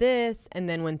 then this, and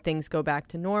then when things go back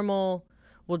to normal,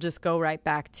 we'll just go right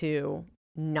back to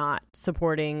not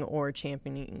supporting or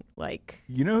championing, like...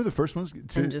 You know who the first one's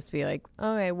to... And just be like,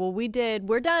 okay, well, we're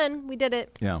done. We did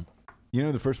it. Yeah. You know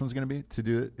who the first one's going to be to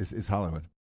do it is Hollywood.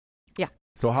 Yeah.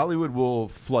 So Hollywood will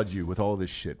flood you with all this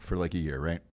shit for like a year,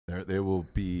 right? There will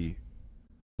be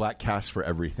black cast for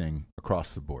everything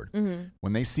across the board.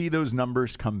 When they see those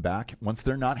numbers come back, once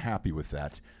they're not happy with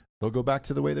that, they'll go back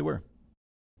to the way they were.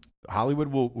 Hollywood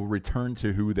will return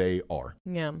to who they are.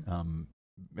 Yeah.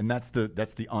 And that's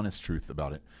the honest truth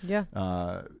about it. Yeah.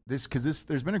 There's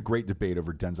been a great debate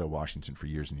over Denzel Washington for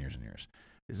years and years and years.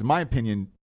 In my opinion,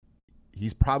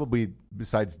 he's probably,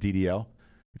 besides DDL,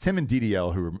 it's him and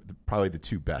DDL who are probably the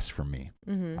two best for me.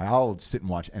 I'll sit and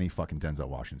watch any fucking Denzel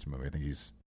Washington movie. I think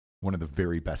he's one of the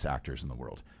very best actors in the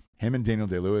world. Him and Daniel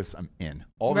Day-Lewis, I'm in.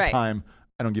 All the time.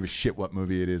 I don't give a shit what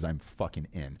movie it is. I'm fucking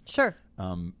in. Sure.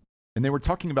 And they were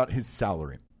talking about his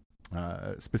salary,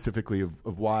 specifically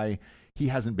of why he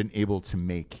hasn't been able to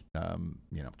make,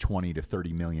 $20 to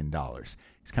 $30 million.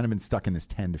 He's kind of been stuck in this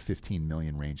 10 to 15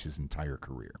 million range his entire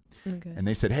career. Okay. And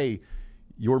they said, hey,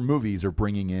 your movies are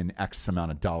bringing in X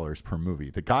amount of dollars per movie.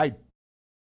 The guy,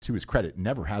 to his credit,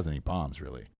 never has any bombs,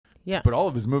 really. Yeah. But all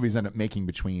of his movies end up making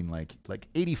between like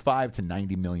 $85 to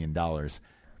 $90 million.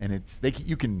 And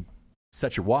you can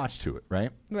set your watch to it,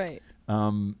 right? Right.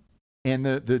 And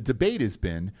the debate has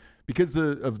been because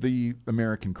of the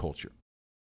American culture.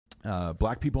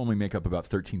 Black people only make up about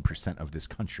 13% of this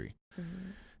country.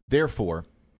 Mm-hmm. Therefore,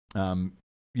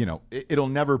 it'll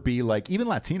never be like even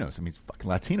Latinos. I mean, fucking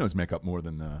Latinos make up more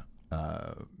than the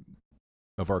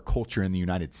of our culture in the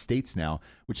United States now,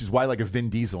 which is why like a Vin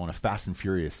Diesel and a Fast and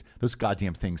Furious, those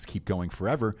goddamn things keep going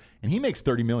forever. And he makes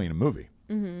 $30 million a movie.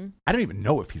 Mm-hmm. I don't even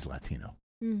know if he's Latino.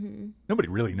 Mm-hmm. Nobody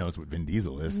really knows what Vin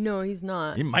Diesel is. No, he's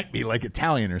not. He might be like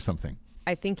Italian or something.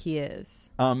 I think he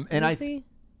is. Is he?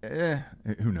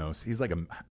 Who knows? He's like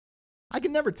I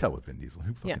can never tell with Vin Diesel.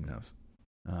 Who fucking knows?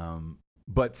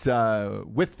 But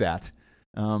with that,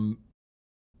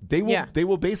 they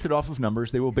will base it off of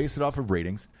numbers. They will base it off of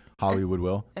ratings. Hollywood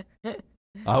will.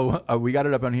 We got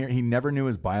it up on here. He never knew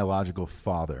his biological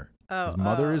father. His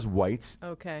mother is white.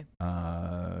 Okay.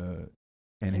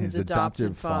 And his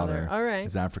adoptive father all right.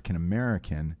 is African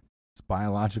American. His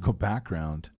biological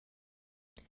background.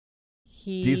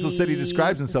 Diesel said he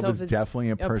describes himself as definitely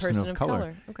a person of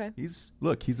color. Okay. He's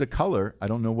a color. I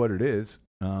don't know what it is.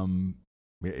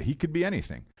 He could be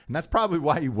anything. And that's probably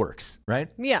why he works, right?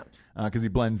 Yeah. Because he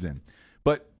blends in.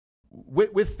 But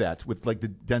with that, with like the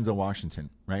Denzel Washington,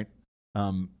 right?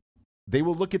 They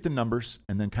will look at the numbers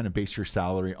and then kind of base your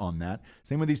salary on that.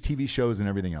 Same with these TV shows and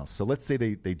everything else. So let's say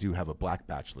they do have a black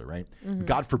bachelor, right? Mm-hmm.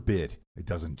 God forbid it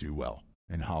doesn't do well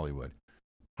in Hollywood.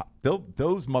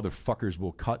 Those motherfuckers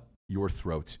will cut your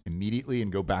throat immediately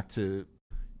and go back to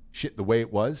shit the way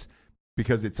it was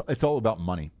because it's all about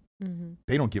money. Mm-hmm.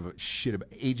 They don't give a shit about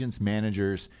agents,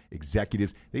 managers,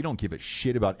 executives. They don't give a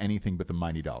shit about anything but the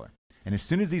mighty dollar. And as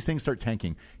soon as these things start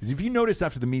tanking, because if you notice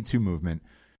after the Me Too movement,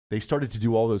 they started to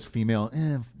do all those female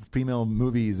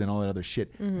movies and all that other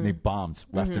shit, mm-hmm. and they bombed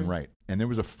left and right. And there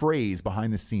was a phrase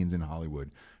behind the scenes in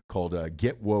Hollywood called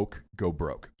 "Get woke, go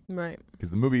broke." Right. Because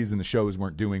the movies and the shows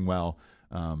weren't doing well.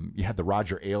 You had the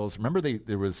Roger Ailes. Remember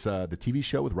there was the TV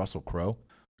show with Russell Crowe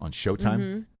on Showtime?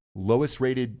 Mm-hmm. Lowest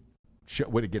rated show,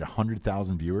 would it get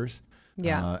 100,000 viewers?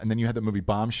 Yeah. And then you had the movie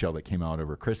Bombshell that came out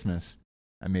over Christmas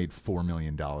and made $4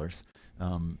 million.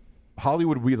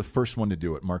 Hollywood will be the first one to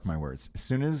do it, mark my words. As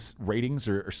soon as ratings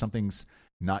or something's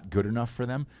not good enough for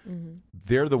them, mm-hmm.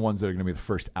 they're the ones that are going to be the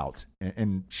first out.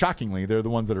 And shockingly, they're the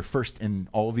ones that are first in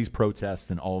all of these protests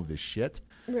and all of this shit.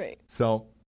 Right. So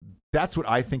that's what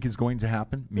I think is going to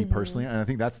happen, me mm-hmm. personally. And I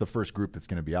think that's the first group that's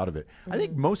going to be out of it. Mm-hmm. I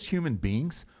think most human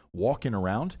beings walking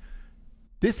around,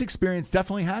 this experience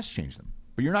definitely has changed them.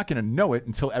 But you're not going to know it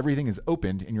until everything is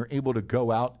opened and you're able to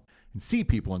go out and see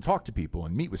people and talk to people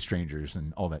and meet with strangers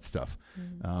and all that stuff.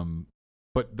 Mm-hmm.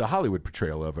 But the Hollywood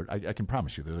portrayal of it, I can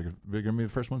promise you, they're going to be the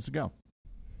first ones to go.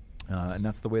 And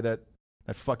that's the way that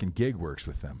fucking gig works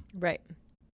with them. Right.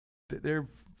 They're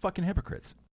fucking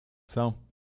hypocrites. So,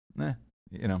 we'll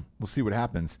see what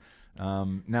happens.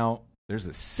 Now, there's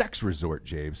a sex resort,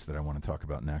 Jabes, that I want to talk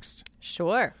about next.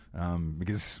 Sure.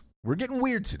 Because we're getting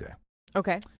weird today.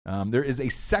 Okay. There is a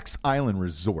sex island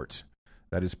resort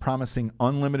that is promising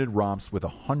unlimited romps with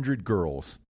 100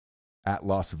 girls at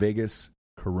Las Vegas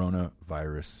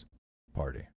coronavirus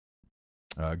party.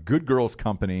 Good Girls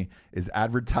Company is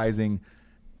advertising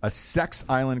a sex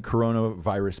island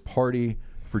coronavirus party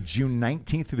for June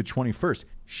 19th through the 21st.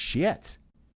 Shit.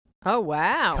 Oh,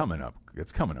 wow.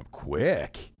 It's coming up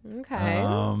quick. Okay.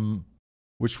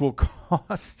 Which will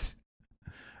cost...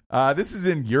 this is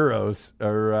in euros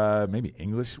or maybe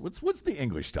English. What's the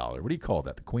English dollar? What do you call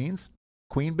that? The Queen's?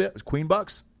 Queen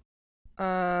bucks?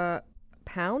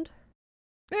 Pound?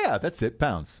 Yeah, that's it.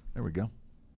 Pounds. There we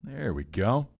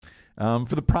go.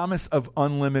 For the promise of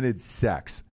unlimited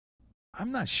sex.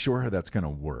 I'm not sure how that's going to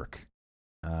work.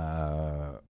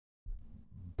 But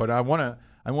I want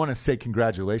to say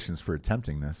congratulations for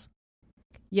attempting this.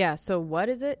 Yeah, so what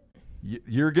is it?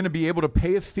 You're going to be able to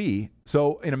pay a fee.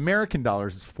 So in American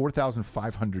dollars, it's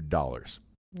 $4,500.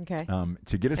 Okay.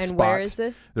 To get a spot. And where is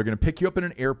this? They're going to pick you up in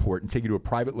an airport and take you to a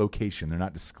private location. They're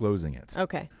not disclosing it.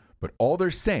 Okay. But all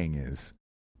they're saying is,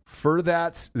 for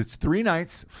that, it's 3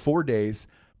 nights, 4 days.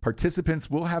 Participants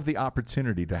will have the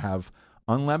opportunity to have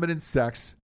unlimited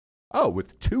sex.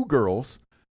 With 2 girls,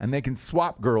 and they can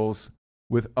swap girls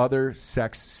with other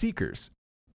sex seekers.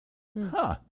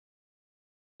 Huh.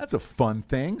 That's a fun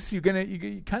thing. So you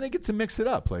kind of get to mix it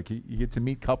up. Like you get to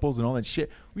meet couples and all that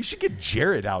shit. We should get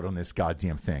Jared out on this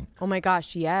goddamn thing. Oh my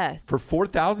gosh, yes. For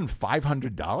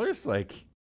 $4,500? Like,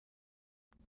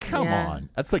 come on.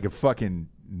 That's like a fucking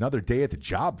another day at the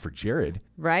job for Jared.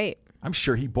 Right. I'm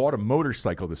sure he bought a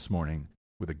motorcycle this morning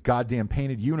with a goddamn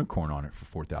painted unicorn on it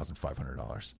for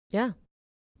 $4,500. Yeah.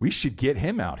 We should get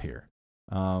him out here.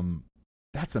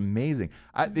 That's amazing.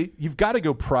 You've got to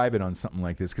go private on something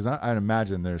like this because I'd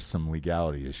imagine there's some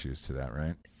legality issues to that,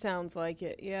 right? Sounds like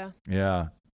it, yeah. Yeah.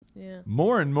 Yeah.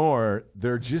 More and more,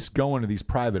 they're just going to these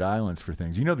private islands for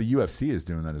things. You know, the UFC is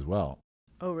doing that as well.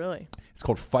 Oh, really? It's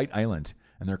called Fight Island,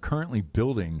 and they're currently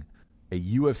building a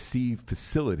UFC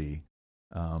facility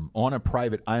on a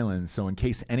private island. So in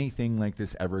case anything like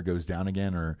this ever goes down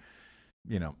again, or,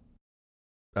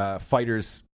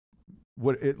 fighters,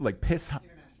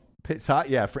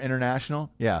 yeah, for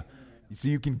international. Yeah. So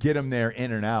you can get them there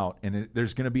in and out, and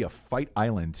there's going to be a fight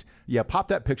island. Yeah, pop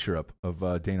that picture up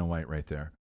of Dana White right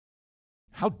there.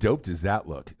 How dope does that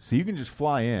look? So you can just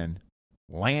fly in,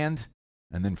 land,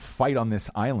 and then fight on this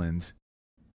island.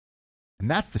 And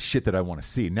that's the shit that I want to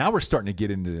see. Now we're starting to get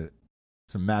into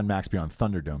some Mad Max Beyond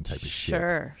Thunderdome type of shit.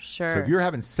 Sure. So if you're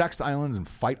having sex islands and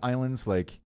fight islands,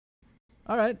 like,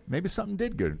 all right, maybe something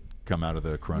did good come out of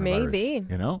the coronavirus. Maybe.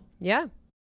 Yeah.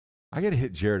 I got to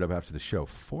hit Jared up after the show.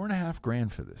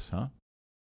 $4,500 for this, huh?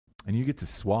 And you get to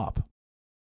swap.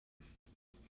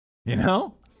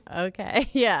 Okay,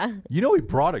 yeah. We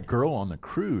brought a girl on the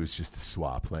cruise just to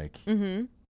swap. Like,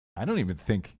 I don't even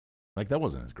think, like, that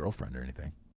wasn't his girlfriend or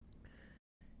anything.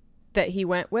 That he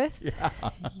went with?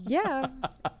 Yeah.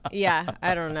 Yeah,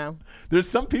 I don't know. There's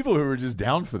some people who were just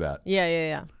down for that.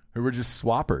 Yeah. Who were just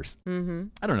swappers. Mm-hmm.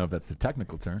 I don't know if that's the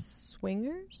technical term.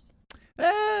 Swingers?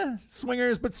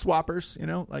 Swingers, but swappers,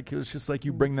 like it was just like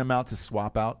you bring them out to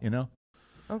swap out,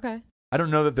 Okay. I don't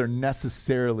know that they're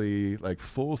necessarily like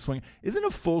full swing. Isn't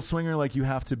a full swinger like you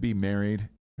have to be married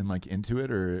and like into it,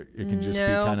 or it can just be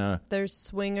kind of. There's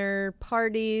swinger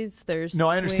parties. No,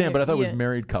 I understand, but I thought it was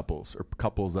married couples or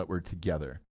couples that were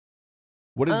together.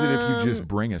 What is it if you just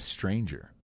bring a stranger?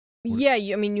 Yeah,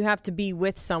 you have to be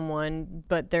with someone,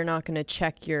 but they're not going to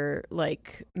check your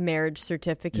like marriage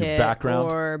certificate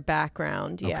or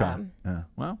background. Yeah. Okay.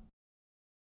 Well,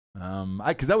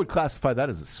 because I would classify that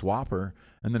as a swapper,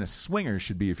 and then a swinger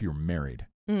should be if you were married.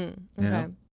 Okay.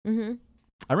 Mm-hmm.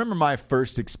 I remember my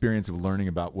first experience of learning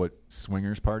about what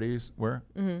swingers parties were.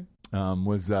 Mm-hmm.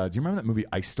 Was do you remember that movie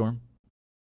Ice Storm?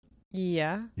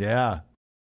 Yeah. Yeah.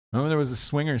 Remember there was a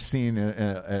swinger scene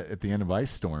at the end of Ice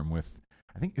Storm with.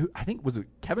 I think was it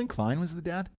Kevin Kline was the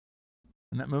dad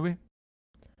in that movie?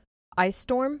 Ice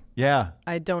Storm? Yeah.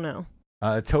 I don't know.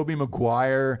 Tobey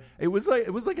Maguire. It was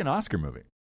like an Oscar movie.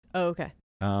 Oh, okay.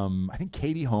 I think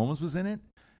Katie Holmes was in it,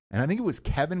 and I think it was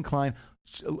Kevin Kline.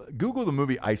 Google the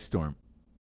movie Ice Storm.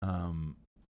 I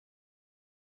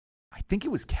think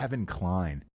it was Kevin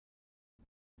Kline,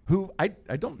 who I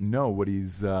don't know what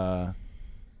he's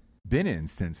been in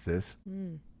since this,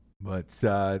 but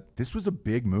this was a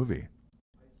big movie.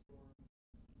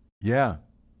 Yeah.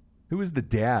 Who was the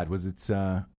dad? Was it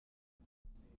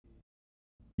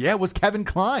Yeah, it was Kevin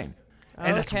Kline.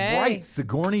 And that's right.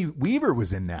 Sigourney Weaver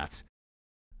was in that.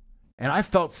 And I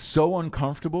felt so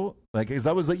uncomfortable. Like, because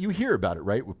I was like, you hear about it,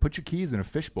 right? Put your keys in a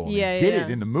fishbowl. And he did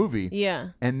it in the movie. Yeah.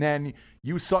 And then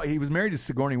you saw, he was married to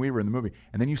Sigourney Weaver in the movie.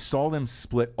 And then you saw them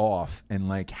split off and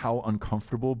like how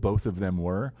uncomfortable both of them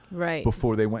were. Right.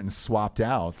 Before they went and swapped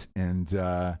out. And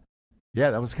that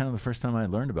was kind of the first time I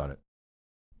learned about it.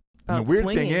 And the weird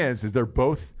thing is they're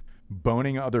both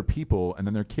boning other people, and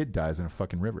then their kid dies in a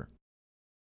fucking river.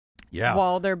 Yeah.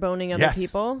 While they're boning other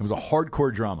people? It was a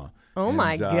hardcore drama. Oh,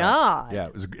 my God. Yeah,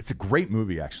 it's a great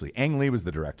movie, actually. Ang Lee was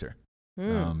the director.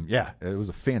 It was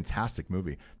a fantastic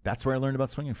movie. That's where I learned about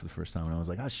swinging for the first time, and I was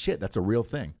like, oh, shit, that's a real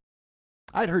thing.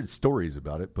 I'd heard stories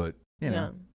about it, but,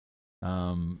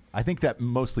 I think that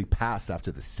mostly passed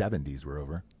after the 70s were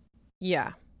over.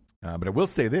 Yeah. But I will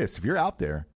say this. If you're out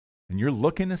there, and you're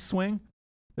looking to swing,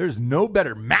 there's no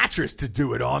better mattress to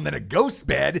do it on than a ghost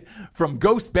bed from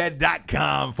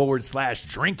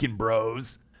ghostbed.com/drinking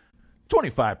bros.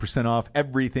 25% off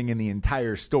everything in the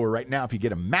entire store right now. If you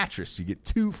get a mattress, you get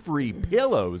 2 free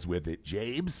pillows with it,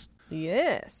 Jabes.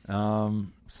 Yes.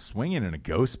 Swinging in a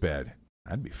ghost bed.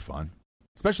 That'd be fun.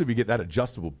 Especially if you get that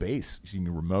adjustable base. So you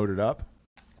can remote it up.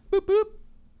 Boop, boop.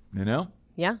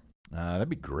 Yeah. That'd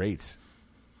be great.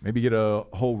 Maybe get a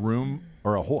whole room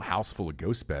or a whole house full of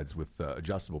ghost beds with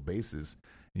adjustable bases,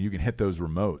 and you can hit those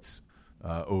remotes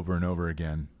over and over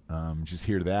again. Just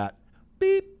hear that.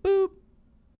 Beep, boop.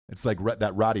 It's like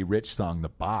that Roddy Ricch song, The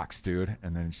Box, dude.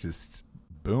 And then it's just,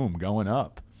 boom, going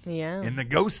up. Yeah. In the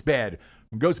ghost bed.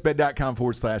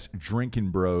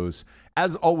 Ghostbed.com/drinking bros.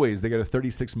 As always, they got a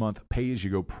 36-month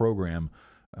pay-as-you-go program,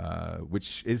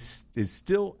 which is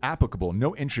still applicable.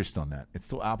 No interest on that. It's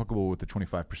still applicable with the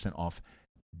 25% off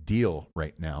deal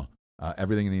right now.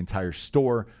 Everything in the entire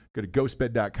store. Go to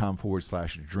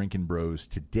ghostbed.com/drinking bros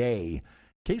today in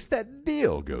case that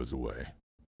deal goes away.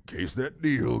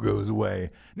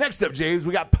 Next up, James,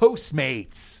 we got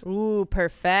Postmates. Ooh,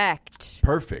 perfect.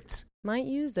 Perfect. Might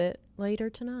use it later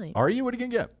tonight. Are you? What are you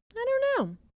going to get? I don't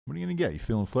know. What are you going to get? You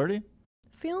feeling flirty?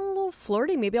 Feeling a little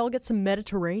flirty. Maybe I'll get some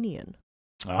Mediterranean.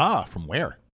 From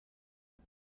where?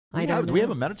 I don't know. Do we have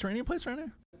a Mediterranean place right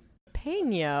now?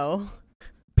 Peño.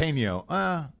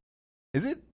 Is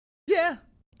it? Yeah,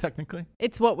 technically.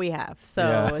 It's what we have, so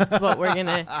yeah. It's what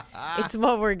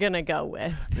we're gonna go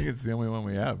with. I think it's the only one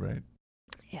we have, right?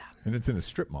 Yeah. And it's in a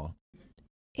strip mall.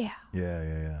 Yeah.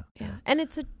 Yeah. And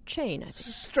it's a chain, I think.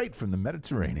 Straight from the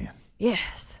Mediterranean.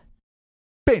 Yes.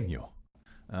 Peño.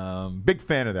 Big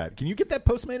fan of that. Can you get that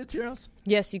Postmated to your house?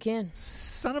 Yes, you can.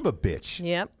 Son of a bitch.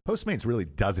 Yep. Postmates really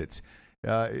does it.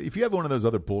 If you have one of those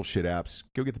other bullshit apps,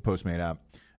 go get the Postmate app.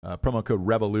 Promo code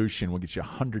REVOLUTION will get you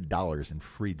 $100 in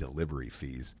free delivery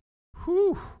fees.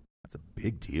 Whew. That's a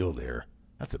big deal there.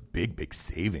 That's a big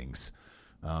savings.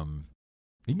 You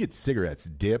can get cigarettes,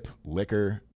 dip,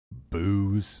 liquor,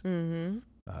 booze. Mm-hmm.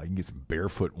 You can get some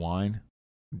barefoot wine.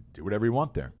 Do whatever you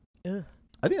want there. Ugh.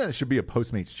 I think that should be a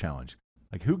Postmates challenge.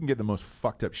 Like, who can get the most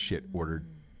fucked up shit ordered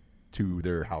to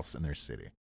their house in their city?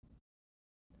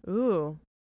 Ooh.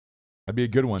 That'd be a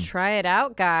good one. Try it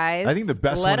out, guys. I think the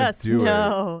best Let one us to do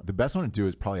know. it. The best one to do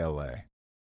is probably LA.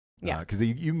 Yeah, because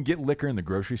you can get liquor in the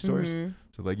grocery stores. Mm-hmm.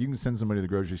 So like you can send somebody to the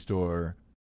grocery store.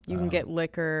 You can get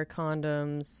liquor,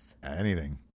 condoms,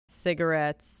 anything,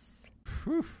 cigarettes.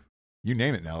 Whew. You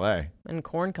name it in LA. And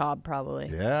corn cob, probably.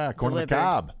 Yeah, corn on the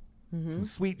cob. Mm-hmm. Some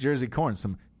sweet Jersey corn.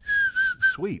 Some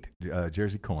sweet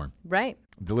Jersey corn. Right.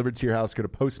 Delivered to your house. Go to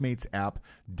Postmates app.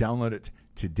 Download it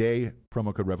today.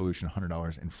 Promo code REVOLUTION,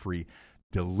 $100 in free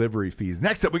delivery fees.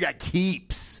 Next up, we got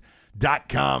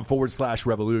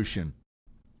Keeps.com/revolution.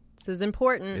 This is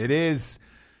important. It is.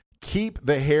 Keep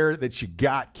the hair that you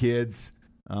got, kids.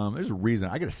 There's a reason.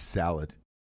 I got a salad.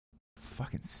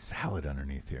 Fucking salad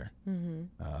underneath here. Mm-hmm.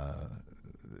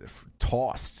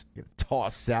 Tossed. Get a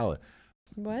tossed salad.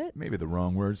 What? Maybe the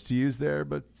wrong words to use there,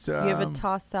 but you have a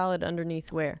tossed salad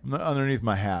underneath where? Underneath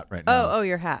my hat right now. Oh,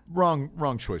 your hat.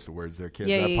 Wrong choice of words there, kids.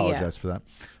 Yeah, I apologize for that.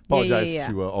 Apologize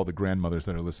to all the grandmothers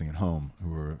that are listening at home who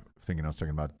were thinking I was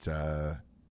talking about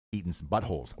eating some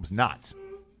buttholes. I was not.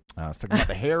 I was talking about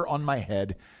the hair on my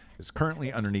head is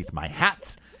currently underneath my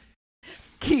hat.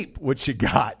 Keep what you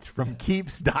got from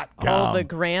Keeps.com. All the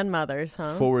grandmothers,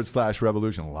 huh?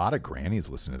 /revolution. A lot of grannies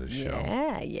listen to this show.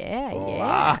 Yeah. A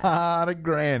lot of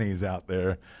grannies out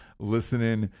there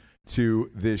listening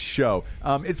to this show.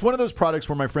 It's one of those products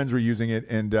where my friends were using it.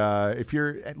 And if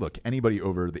anybody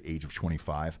over the age of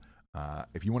 25,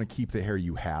 if you want to keep the hair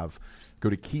you have, go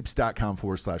to Keeps.com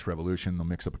 /revolution. They'll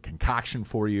mix up a concoction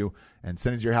for you and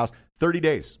send it to your house. 30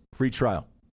 days, free trial.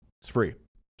 It's free.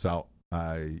 So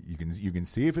you can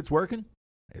see if it's working.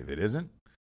 If it isn't,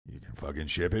 you can fucking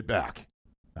ship it back.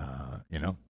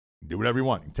 Do whatever you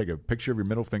want. You can take a picture of your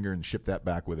middle finger and ship that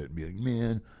back with it and be like,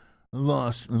 man, I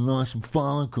lost some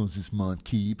follicles this month,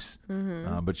 Keeps.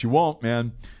 Mm-hmm. But you won't,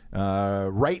 man.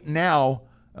 Right now,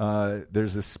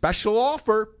 there's a special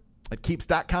offer at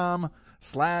Keeps.com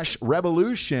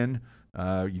 /revolution.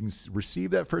 You can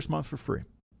receive that first month for free.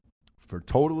 For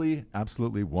totally,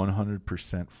 absolutely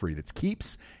 100% free. That's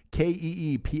Keeps,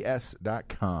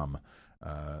 KEEPS.com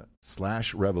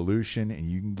 /revolution. And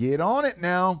you can get on it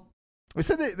now. They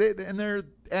said they in their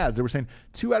ads, they were saying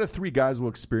 2 out of 3 guys will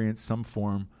experience some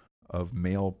form of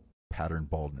male pattern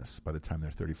baldness by the time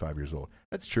they're 35 years old.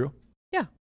 That's true. Yeah.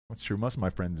 That's true. Most of my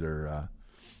friends are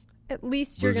at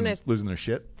least you're going to losing their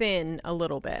shit. Thin a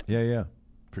little bit. Yeah.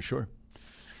 For sure.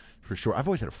 I've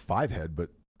always had a 5 head, but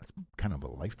that's kind of a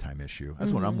lifetime issue.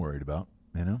 That's what I'm worried about,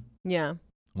 Yeah.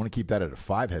 I want to keep that at a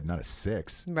 5 head, not a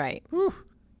 6. Right. Whew.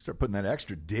 Start putting that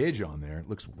extra dig on there. It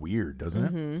looks weird,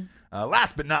 doesn't it?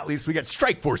 Last but not least, we got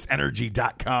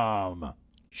StrikeForceEnergy.com.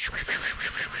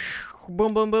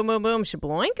 Boom, boom, boom, boom, boom.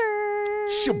 Shabloinker.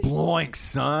 Shabloink,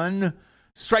 son.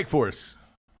 Strikeforce.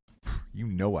 You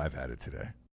know I've had it today.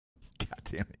 God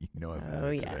damn it. You know I've had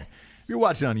it today. If you're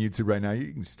watching on YouTube right now,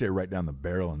 you can stare right down the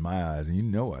barrel in my eyes, and you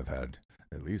know I've had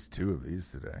at least 2 of these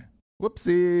today.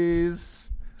 Whoopsies.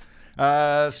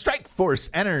 Strikeforce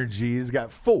Energy's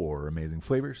got 4 amazing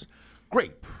flavors: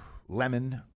 grape,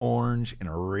 lemon, orange,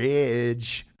 and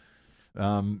ridge.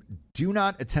 Do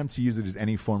not attempt to use it as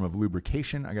any form of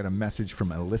lubrication. I got a message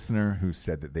from a listener who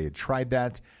said that they had tried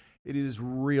that. It is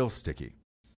real sticky,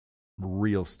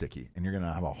 and you're going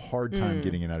to have a hard time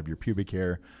getting it out of your pubic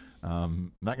hair.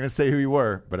 I'm not going to say who you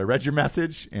were, but I read your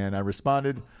message and I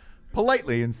responded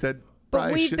politely and said,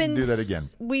 I shouldn't do that again.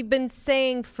 We've been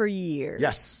saying for years,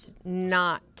 yes,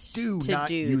 not do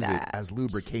use it as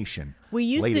lubrication. We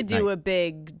used to do a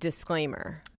big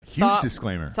disclaimer,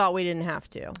 disclaimer. Thought we didn't have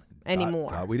to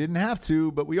anymore. Thought we didn't have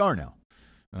to, but we are now.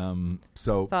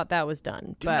 So thought that was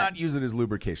done. Do not use it as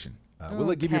lubrication.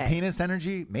 Will it give your penis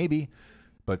energy? Maybe,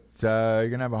 but you're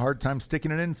gonna have a hard time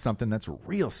sticking it in something that's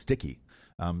real sticky.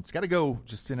 It's got to go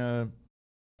just in a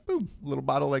little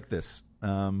bottle like this.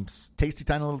 Tasty,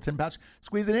 tiny little tin pouch.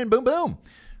 Squeeze it in. Boom, boom.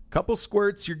 Couple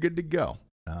squirts. You're good to go.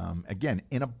 Again,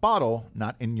 in a bottle,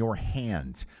 not in your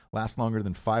hand. Lasts longer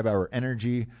than 5-hour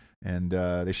energy, and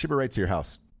they ship it right to your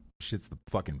house. Shit's the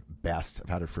fucking best. I've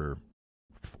had it for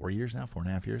 4 years now,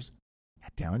 4.5 years.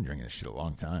 God damn, I've been drinking this shit a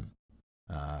long time.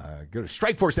 Go to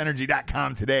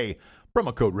StrikeForceEnergy.com today.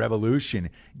 Promo code REVOLUTION.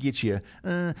 Get you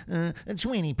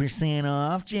 20%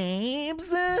 off,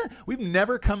 James. We've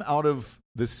never come out of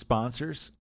the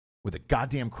sponsors with a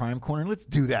goddamn crime corner. Let's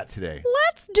do that today.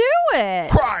 Let's do it.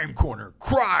 Crime corner.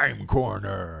 Crime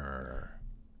corner.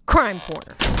 Crime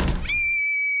corner.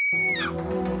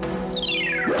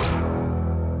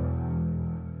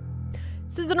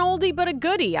 This is an oldie but a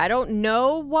goodie. I don't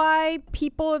know why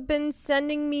people have been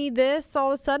sending me this all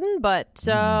of a sudden, but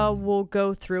we'll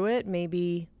go through it.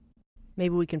 Maybe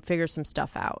we can figure some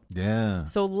stuff out. Yeah.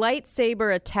 So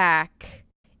lightsaber attack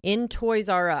in Toys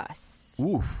R Us.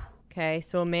 Oof. Okay,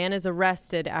 so a man is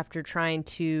arrested after trying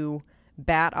to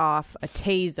bat off a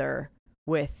taser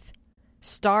with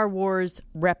Star Wars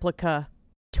replica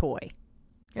toy.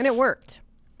 And it worked.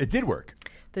 It did work.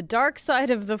 The dark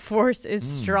side of the Force is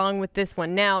strong with this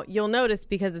one. Now, you'll notice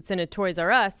because it's in a Toys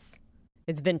R Us,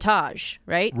 it's vintage,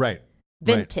 right? Right.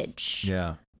 Vintage. Right.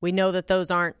 Yeah. We know that those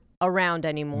aren't around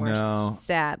anymore,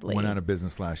 sadly. Went out of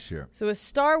business last year. So a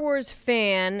Star Wars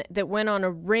fan that went on a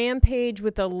rampage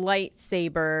with a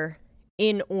lightsaber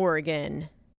in Oregon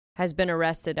has been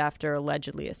arrested after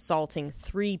allegedly assaulting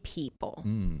 3 people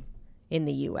in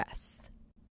the U.S.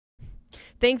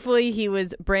 Thankfully, he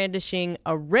was brandishing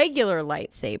a regular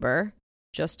lightsaber,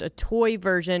 just a toy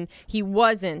version.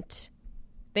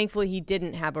 Thankfully, he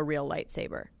didn't have a real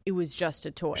lightsaber. It was just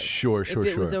a toy. Sure. If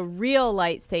it was a real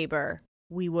lightsaber,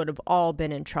 we would have all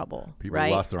been in trouble, People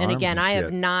right? lost their and arms again, and I shit.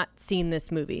 have not seen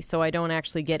this movie, so I don't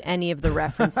actually get any of the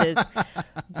references.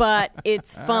 But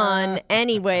it's fun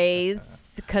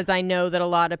anyways, because I know that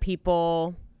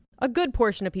a good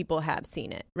portion of people have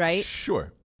seen it, right?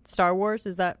 Sure. Star Wars,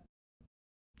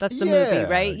 that's the movie,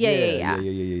 right? Yeah.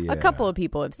 A couple of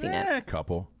people have seen it. A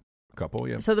couple,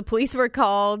 yeah. So the police were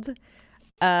called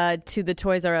to the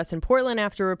Toys R Us in Portland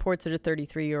after reports that a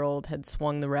 33-year-old had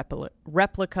swung the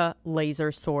replica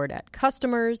laser sword at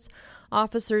customers.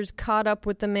 Officers caught up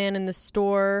with the man in the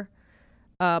store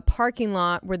parking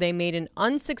lot where they made an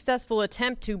unsuccessful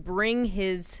attempt to bring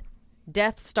his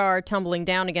Death Star tumbling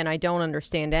down. Again, I don't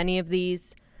understand any of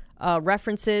these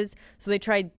references. So they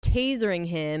tried tasering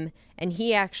him, and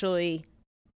he actually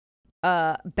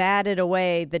batted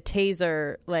away the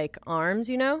taser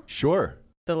arms, Sure.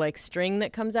 The string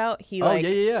that comes out.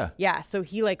 Yeah, so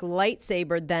he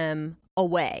lightsabered them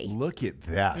away. Look at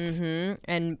that.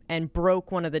 Mm-hmm. And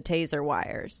broke one of the taser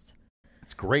wires.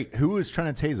 That's great. Who was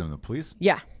trying to tase him? The police?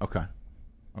 Yeah. Okay.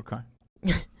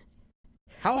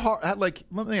 How hard?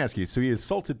 Let me ask you. So he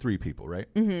assaulted 3 people,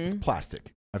 right? Mm-hmm. It's plastic.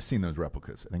 I've seen those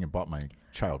replicas. I think I bought my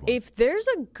child one. If there's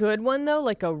a good one though,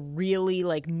 a really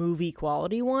movie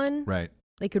quality one, right?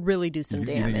 They could really do some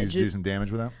damage. You think you could do some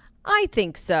damage with that? I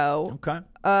think so. Okay.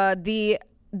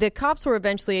 The cops were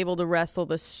eventually able to wrestle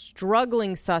the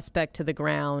struggling suspect to the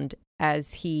ground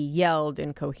as he yelled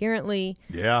incoherently.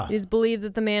 Yeah. It is believed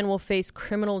that the man will face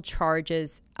criminal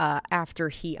charges after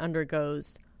he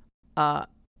undergoes a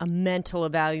mental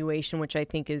evaluation, which I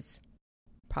think is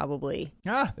probably...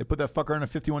 They put that fucker on a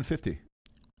 5150.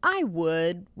 I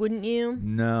would, wouldn't you?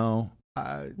 No.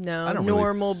 No, I don't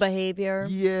normal behavior.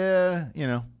 Yeah,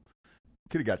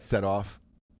 could have got set off.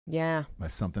 Yeah. By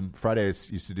something.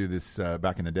 Fridays used to do this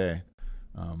back in the day.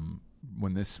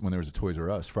 When there was a Toys R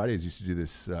Us, Fridays used to do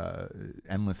this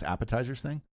endless appetizers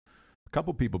thing. A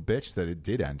couple people bitched that it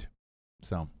did end.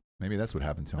 So maybe that's what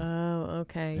happened to him. Oh,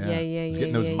 okay. Yeah. He was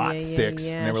getting those mott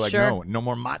sticks. And they were like, no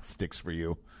more mott sticks for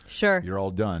you. Sure. You're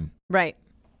all done. Right.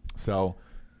 So,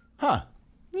 Oh,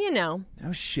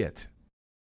 shit.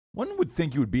 One would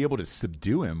think you would be able to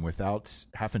subdue him without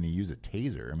having to use a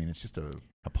taser. I mean, it's just a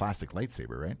plastic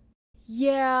lightsaber, right?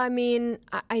 Yeah, I mean,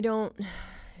 I don't.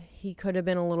 He could have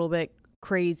been a little bit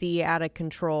crazy, out of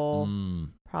control,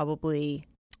 probably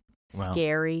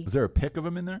scary. Was there a pic of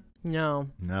him in there? No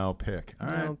pic. All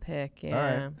no right. pic. Yeah. All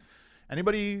right.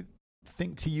 Anybody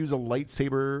think to use a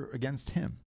lightsaber against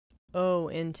him? Oh,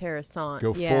 interessant.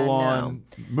 Go full on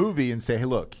movie and say, hey,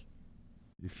 look,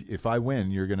 if I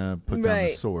win, you're gonna put down the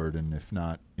sword, and if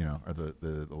not, or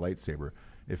the lightsaber.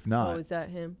 If not, is that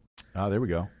him? Oh, there we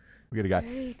go. We got a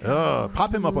guy. Oh,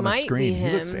 pop him up on the screen. He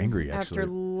looks angry, actually. After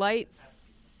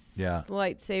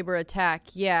lightsaber attack.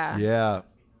 Yeah. Yeah.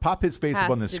 Pop his face up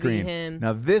on the screen.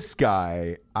 Now, this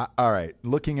guy, all right,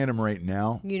 looking at him right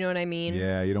now. You know what I mean?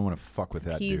 Yeah, you don't want to fuck with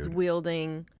that dude. He's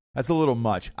wielding. That's a little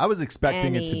much. I was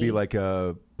expecting it to be like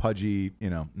a pudgy,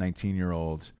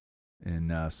 19-year-old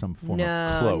in some form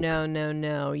of cloak.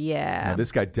 No. Yeah. Now,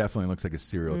 this guy definitely looks like a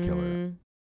serial killer.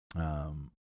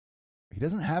 He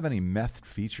doesn't have any meth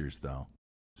features, though.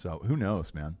 So who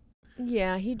knows, man?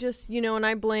 Yeah, he just, and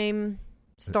I blame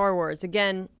Star Wars.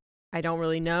 Again, I don't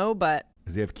really know, but.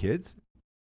 Does he have kids?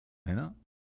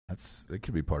 It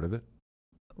could be part of it.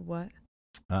 What?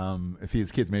 If he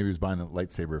has kids, maybe he was buying the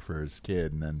lightsaber for his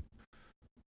kid, and then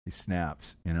he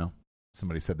snaps,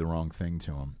 Somebody said the wrong thing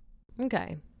to him.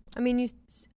 Okay. I mean, you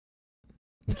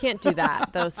can't do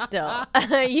that, though, still.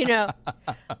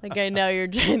 Like I know you're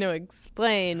trying to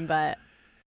explain, but...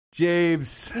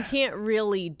 James. You can't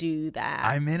really do that.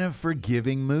 I'm in a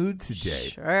forgiving mood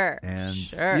today. Sure. And,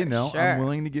 I'm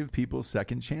willing to give people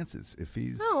second chances. If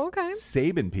he's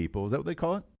sabing people, is that what they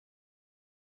call it?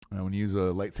 When you use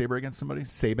a lightsaber against somebody?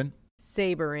 Sabin?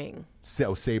 Sabering.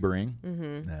 Sabering.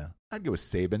 Mm-hmm. Yeah. I'd go with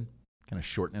sabin. Kind of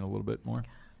shorten it a little bit more.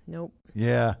 Nope.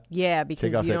 Yeah. Yeah,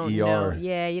 because you don't know.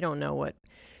 Yeah, you don't know what.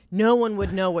 No one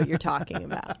would know what you're talking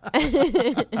about.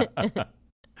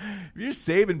 If you're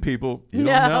saving people, you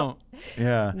don't know.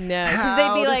 Yeah. No, because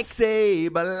they'd be like,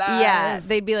 save a life. Yeah,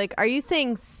 they'd be like, are you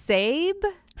saying save?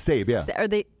 Save, yeah.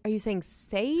 Are you saying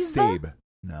save? Save.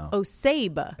 No. Oh,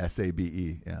 sabe.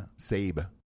 S-A-B-E, yeah. Sabe. You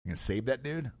gonna save that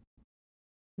dude?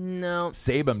 No.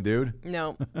 Save him, dude.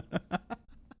 No.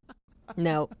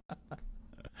 No.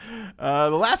 The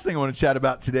last thing I want to chat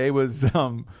about today was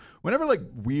whenever like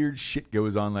weird shit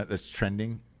goes on that's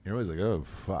trending, you're always like, oh,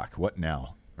 fuck, what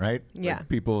now? Right? Yeah. Like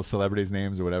people, celebrities'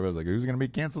 names or whatever. I was like, who's going to be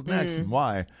canceled next and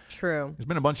why? True. There's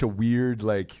been a bunch of weird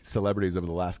like celebrities over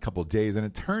the last couple of days. And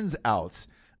it turns out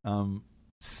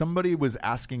somebody was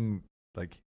asking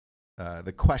like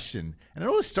the question. And it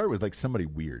always started with like somebody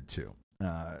weird too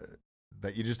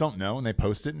that you just don't know. And they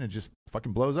post it and it just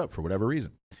fucking blows up for whatever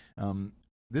reason. The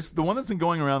one that's been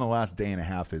going around the last day and a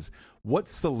half is what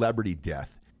celebrity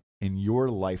death in your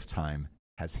lifetime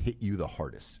has hit you the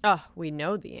hardest? Oh, we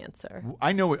know the answer.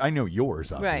 I know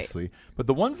yours, obviously. Right. But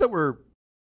the ones that were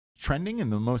trending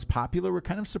and the most popular were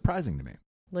kind of surprising to me.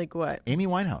 Like what? Amy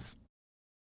Winehouse.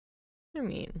 I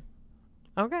mean,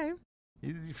 okay.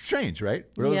 It's strange, right?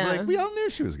 Where it was like, we all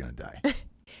knew she was going to die.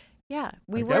 Yeah.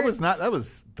 That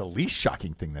was the least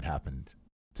shocking thing that happened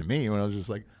to me when I was just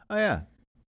like, oh, yeah.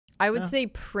 I would say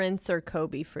Prince or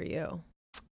Kobe for you.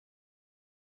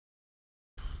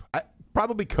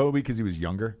 Probably Kobe because he was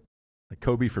younger. Like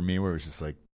Kobe for me, where it was just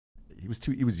like he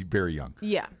was very young.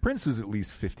 Yeah. Prince was at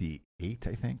least 58,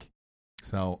 I think.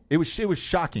 So it was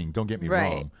shocking. Don't get me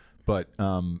wrong, but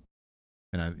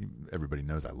everybody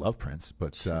knows I love Prince,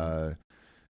 but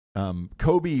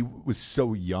Kobe was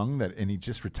so young and he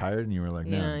just retired, and you were like,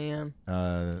 yeah.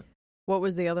 What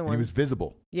was the other one? He was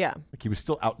visible. Yeah. Like he was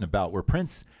still out and about. Where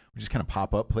Prince would just kind of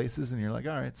pop up places, and you're like,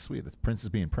 all right, sweet. Prince is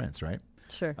being Prince, right?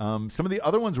 Sure. Some of the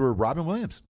other ones were Robin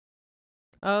Williams.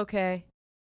 Okay.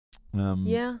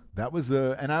 Yeah. That was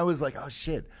and I was like, oh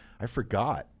shit, I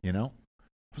forgot. It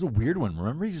was a weird one.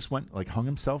 Remember, he just went like hung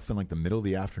himself in like the middle of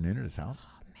the afternoon at his house.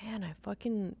 Oh man, I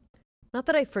fucking not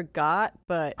that I forgot,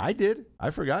 but I did.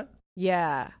 I forgot.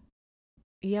 Yeah.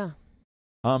 Yeah.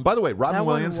 By the way, Robin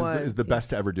Williams is the best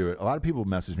to ever do it. A lot of people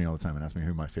message me all the time and ask me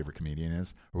who my favorite comedian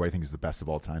is or what I think is the best of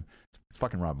all time. It's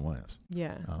fucking Robin Williams.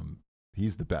 Yeah.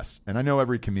 He's the best. And I know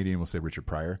every comedian will say Richard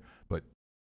Pryor, but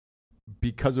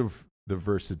because of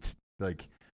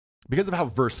because of how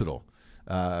versatile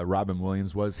Robin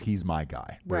Williams was, he's my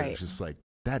guy. Right. It's just like,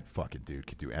 that fucking dude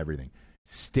could do everything.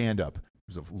 Stand up.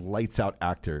 He was a lights out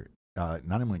actor, not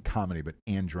only in comedy, but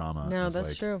and drama. No,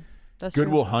 that's true. That's Good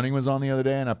true. Will Hunting was on the other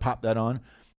day, and I popped that on.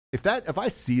 If I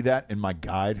see that in my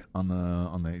guide on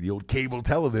the old cable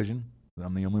television,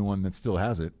 I'm the only one that still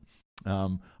has it.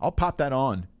 I'll pop that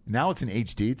on. Now it's in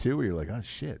HD too, where you're like, oh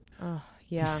shit. Oh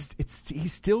yeah.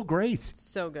 He's still great.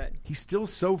 So good. He's still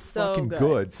so fucking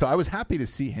good. So I was happy to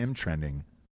see him trending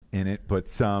in it,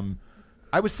 but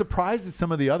I was surprised at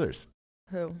some of the others.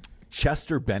 Who?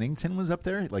 Chester Bennington was up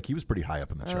there. Like, he was pretty high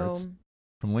up in the charts.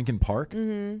 From Linkin Park.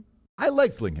 Mm-hmm. I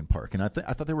liked Linkin Park, and I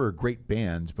thought they were a great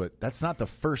band, but that's not the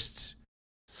first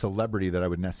celebrity that I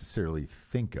would necessarily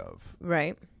think of.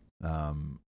 Right.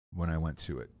 When I went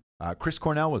to it. Chris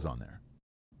Cornell was on there.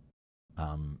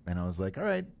 And I was like, all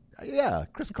right, yeah,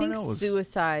 Chris Cornell was...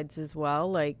 Suicides as well,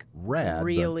 like, rad,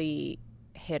 really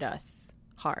hit us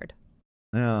hard.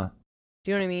 Yeah.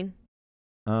 Do you know what I mean?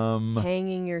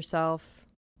 Hanging yourself.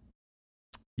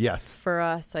 Yes. For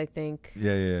us, I think.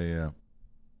 Yeah.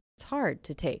 It's hard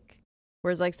to take.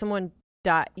 Whereas, like, someone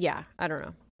died. Yeah, I don't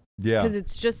know. Yeah. Because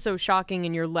it's just so shocking,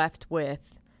 and you're left with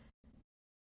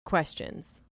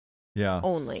questions. Yeah.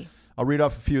 Only. I'll read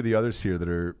off a few of the others here that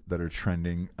are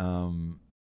trending.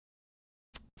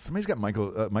 Somebody's got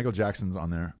Michael Jackson's on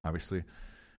there, obviously.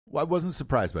 Well, I wasn't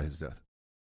surprised by his death.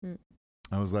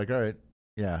 I was like, all right,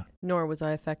 yeah. Nor was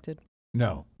I affected.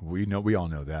 No, we all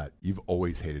know that. You've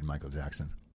always hated Michael Jackson.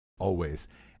 Always.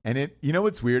 And you know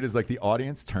what's weird is, like, the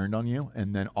audience turned on you,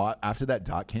 and then after that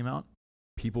doc came out,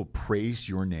 people praised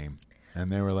your name.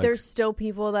 And they were like... There's still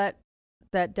people that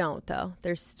don't, though.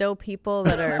 There's still people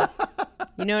that are...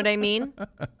 You know what I mean?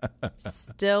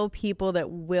 Still people that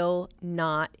will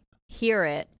not hear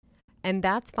it, and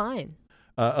that's fine.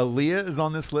 Aaliyah is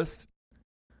on this list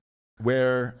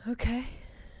where... Okay.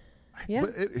 Yeah.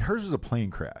 Hers was a plane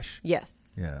crash.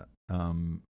 Yes. Yeah.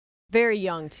 Very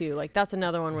young, too. Like, that's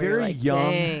another one where you're like,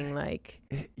 young. Dang, like...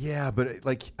 Yeah, but,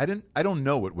 like, I don't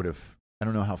know what would have... I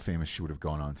don't know how famous she would have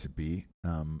gone on to be.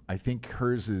 I think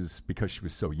hers is because she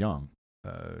was so young,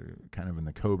 kind of in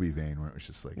the Kobe vein, where it was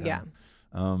just like... Yeah.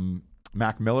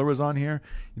 Mac Miller was on here.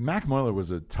 Mac Miller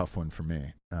was a tough one for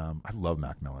me. I love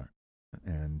Mac Miller.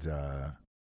 And that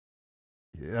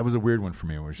was a weird one for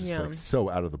me. It was just like so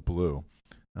out of the blue.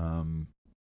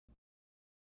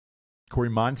 Corey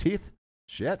Monteith.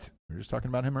 Shit. We were just talking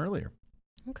about him earlier.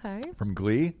 Okay. From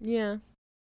Glee. Yeah.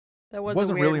 That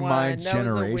wasn't really my generation.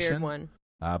 That was a weird one.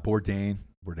 Bourdain.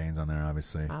 Bourdain's on there,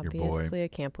 obviously. Your boy. Obviously, I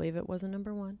can't believe it wasn't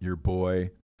number one. Your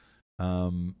boy.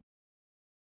 Some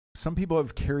people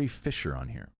have Carrie Fisher on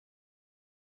here.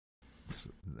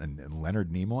 And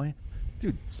Leonard Nimoy.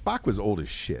 Dude, Spock was old as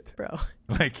shit. Bro.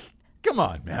 Like, come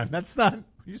on, man. That's not... Are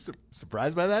you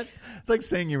surprised by that? It's like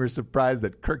saying you were surprised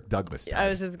that Kirk Douglas died. I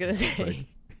was just going to say.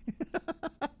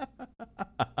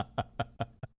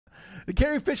 The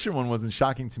Carrie Fisher one wasn't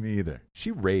shocking to me either.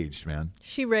 She raged, man.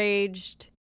 She raged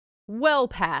well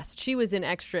past. She was in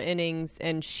extra innings,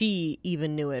 and she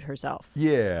even knew it herself.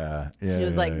 Yeah. She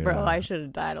was like, bro, I should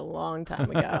have died a long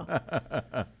time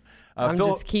ago.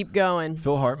 Just keep going.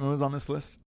 Phil Hartman was on this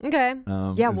list. Okay.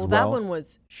 That one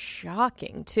was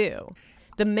shocking, too.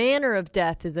 The manner of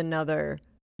death is another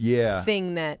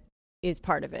thing that is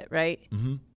part of it, right?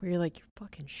 Mm-hmm. Where you're like, you're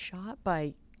fucking shot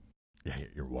by... Yeah,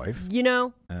 your wife. You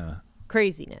know?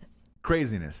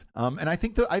 Craziness. And I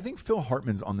think Phil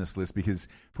Hartman's on this list because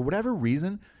for whatever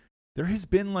reason, there has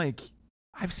been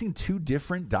I've seen 2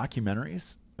 different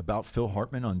documentaries about Phil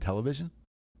Hartman on television.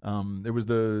 There was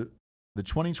the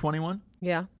 2020 one.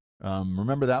 Yeah.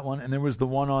 Remember that one? And there was the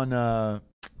one on,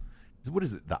 what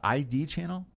is it? The ID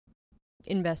channel?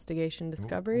 Investigation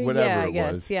Discovery? Whatever it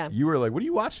guess. was. Yeah. You were like, what are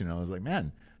you watching? And I was like,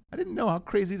 man, I didn't know how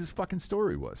crazy this fucking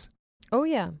story was. Oh,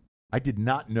 yeah. I did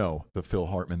not know the Phil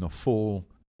Hartman, the full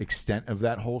extent of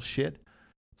that whole shit.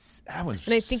 That was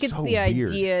And I think it's the weird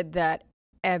idea that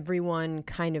everyone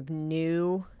kind of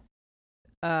knew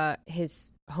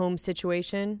his home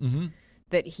situation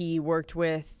that he worked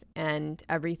with and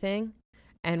everything,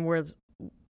 and was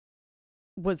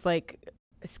like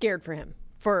scared for him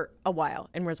for a while,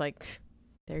 and was like,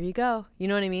 there you go. You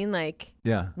know what I mean? Like,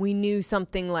 yeah, we knew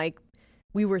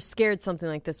we were scared something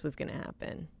like this was going to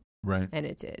happen. Right. And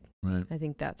it did. Right. I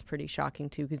think that's pretty shocking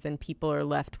too, because then people are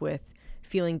left with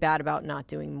feeling bad about not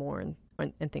doing more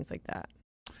and things like that.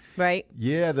 Right?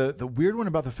 Yeah. The weird one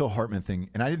about the Phil Hartman thing,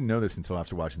 and I didn't know this until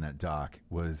after watching that doc,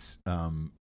 was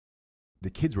the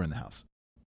kids were in the house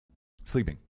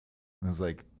sleeping. I was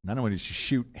like, not only did she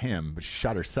shoot him, but she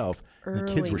shot herself. And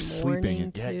the kids were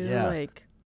sleeping. Yeah. Like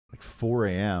 4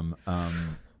 a.m.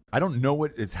 I don't know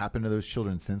what has happened to those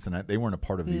children since, and they weren't a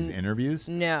part of these interviews.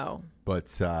 No. But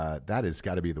that has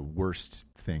got to be the worst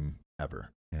thing ever.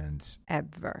 And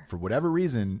ever. For whatever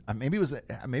reason, maybe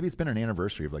it's been an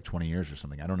anniversary of 20 years or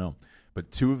something. I don't know.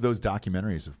 But 2 of those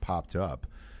documentaries have popped up.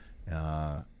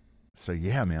 So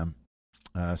yeah, man.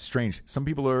 Strange. Some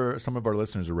of our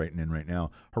listeners are writing in right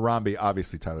now. Harambe,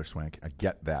 obviously Tyler Swank. I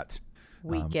get that.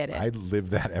 We get it. I live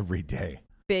that every day.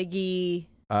 Biggie.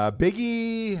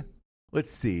 Biggie.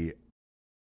 Let's see.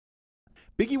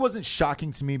 Biggie wasn't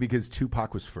shocking to me because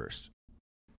Tupac was first.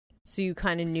 So you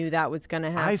kind of knew that was going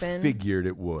to happen? I figured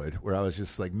it would, where I was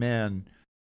just like, man,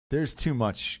 there's too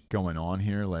much going on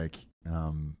here. Like,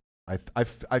 I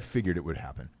figured it would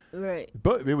happen. Right.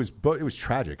 But it was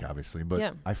tragic, obviously.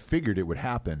 But I figured it would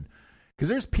happen. Because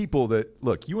there's people that,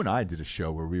 look, you and I did a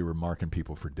show where we were marking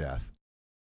people for death.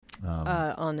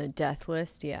 On a death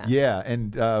list, yeah. Yeah,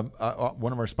 and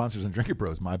one of our sponsors on Drinking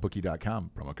Bros,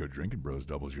 MyBookie.com, promo code Drinking Bros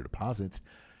doubles your deposits,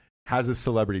 has a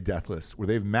celebrity death list where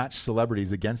they've matched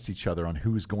celebrities against each other on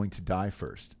who's going to die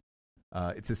first.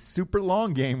 It's a super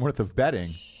long game worth of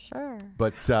betting. Sure.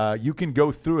 But you can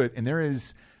go through it, and there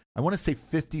is, I want to say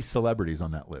 50 celebrities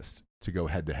on that list to go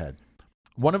head-to-head.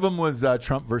 One of them was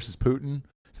Trump versus Putin.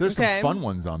 So there's some fun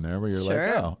ones on there where you're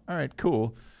like, oh, all right,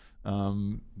 cool.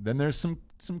 Then there's some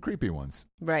creepy ones.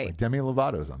 Right. Like Demi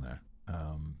Lovato's on there.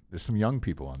 There's some young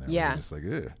people on there. Yeah. Just like,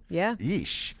 ugh. Yeah.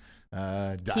 Yeesh.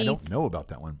 I don't know about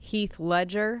that one. Heath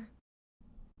Ledger.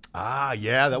 Ah,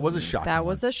 yeah, that was a shocking one. That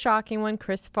was a shocking one.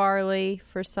 Chris Farley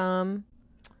for some.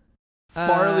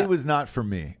 Farley was not for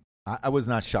me. I was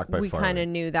not shocked by Farley. We kind of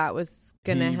knew that was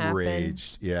going to happen. He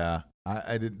raged. Yeah.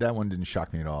 That one didn't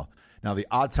shock me at all. Now, the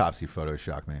autopsy photo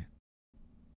shocked me.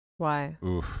 Why?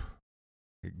 Oof.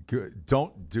 Good.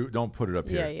 Don't put it up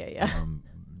here. Yeah.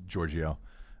 Giorgio.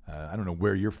 I don't know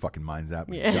where your fucking mind's at.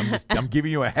 But I'm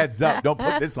giving you a heads up. Don't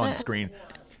put this on screen.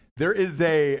 There is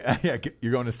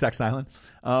you're going to Sex Island.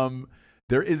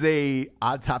 There is a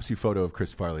autopsy photo of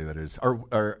Chris Farley that is,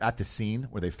 or at the scene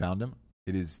where they found him.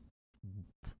 It is,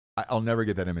 I'll never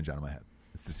get that image out of my head.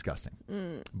 It's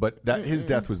disgusting. But his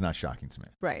death was not shocking to me.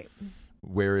 Right.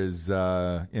 Whereas,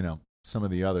 some of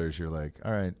the others, you're like,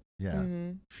 all right, yeah,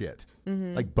 shit.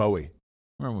 Like Bowie.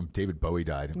 Remember when David Bowie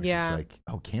died? It was just like,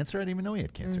 oh, cancer? I didn't even know he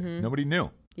had cancer. Nobody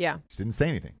knew. Yeah. Just didn't say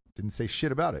anything. Didn't say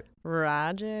shit about it.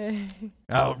 Roger.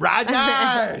 Oh,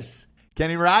 Rogers!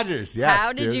 Kenny Rogers, yes.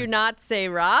 How did you not say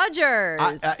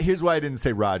Rogers? Here's why I didn't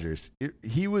say Rogers.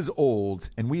 He was old,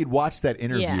 and we had watched that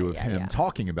interview of him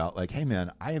talking about, like, hey,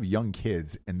 man, I have young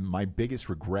kids, and my biggest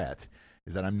regret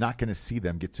is that I'm not going to see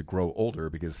them get to grow older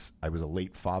because I was a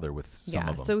late father with some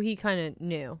of them. So he kind of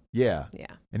knew. Yeah. Yeah.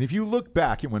 And if you look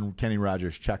back at when Kenny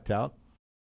Rogers checked out,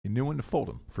 he knew when to fold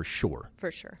him, for sure.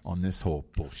 For sure. On this whole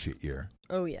bullshit year.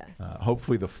 Oh, yes.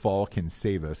 Hopefully the fall can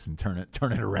save us and turn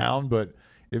it around, but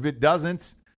if it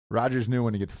doesn't, Rogers knew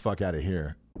when to get the fuck out of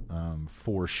here,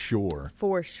 for sure.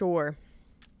 For sure.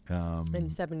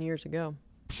 And 7 years ago.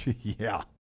 Yeah.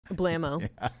 Blammo.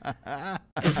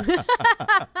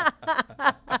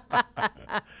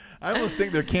 I almost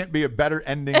think there can't be a better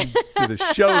ending to the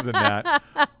show than that.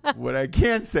 What I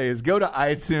can say is go to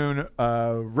iTunes,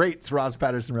 rate Ross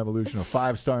Patterson Revolution a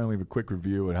 5-star and leave a quick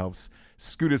review. It helps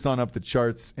scoot us on up the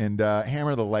charts, and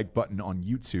hammer the like button on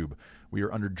YouTube. We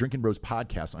are under Drinking Bros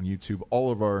Podcast on YouTube.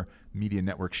 All of our media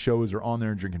network shows are on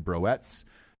there. Drinking Broettes,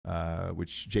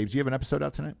 which, James, do you have an episode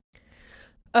out tonight?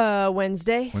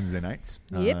 Wednesday nights.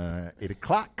 Yep. 8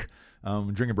 o'clock.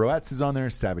 Drinking Broettes is on there.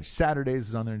 Savage Saturdays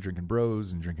is on there. Drinking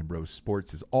Bros and Drinking Bros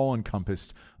Sports is all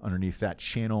encompassed underneath that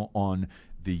channel on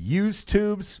the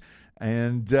YouTubes.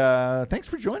 And thanks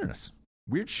for joining us.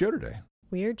 Weird show today.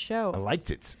 Weird show. I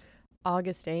liked it.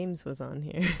 August Ames was on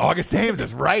here. August Ames,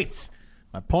 that's right.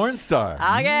 My porn star.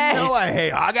 August. You know I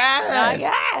hate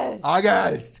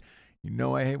August. You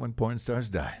know I hate when porn stars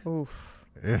die. Oof.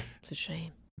 It's a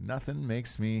shame. Nothing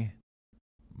makes me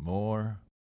more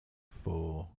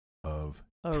full of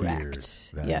tears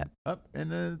than up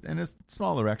in a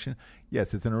small erection.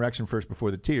 Yes, it's an erection first before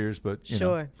the tears, but you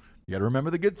know, you got to remember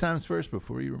the good times first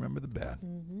before you remember the bad.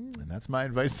 And that's my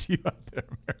advice to you out there,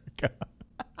 America.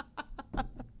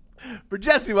 For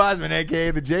Jesse Wiseman,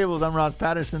 a.k.a. The Jables, I'm Ross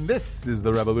Patterson. This is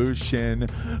The Revolution.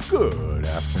 Good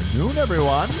afternoon,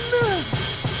 everyone.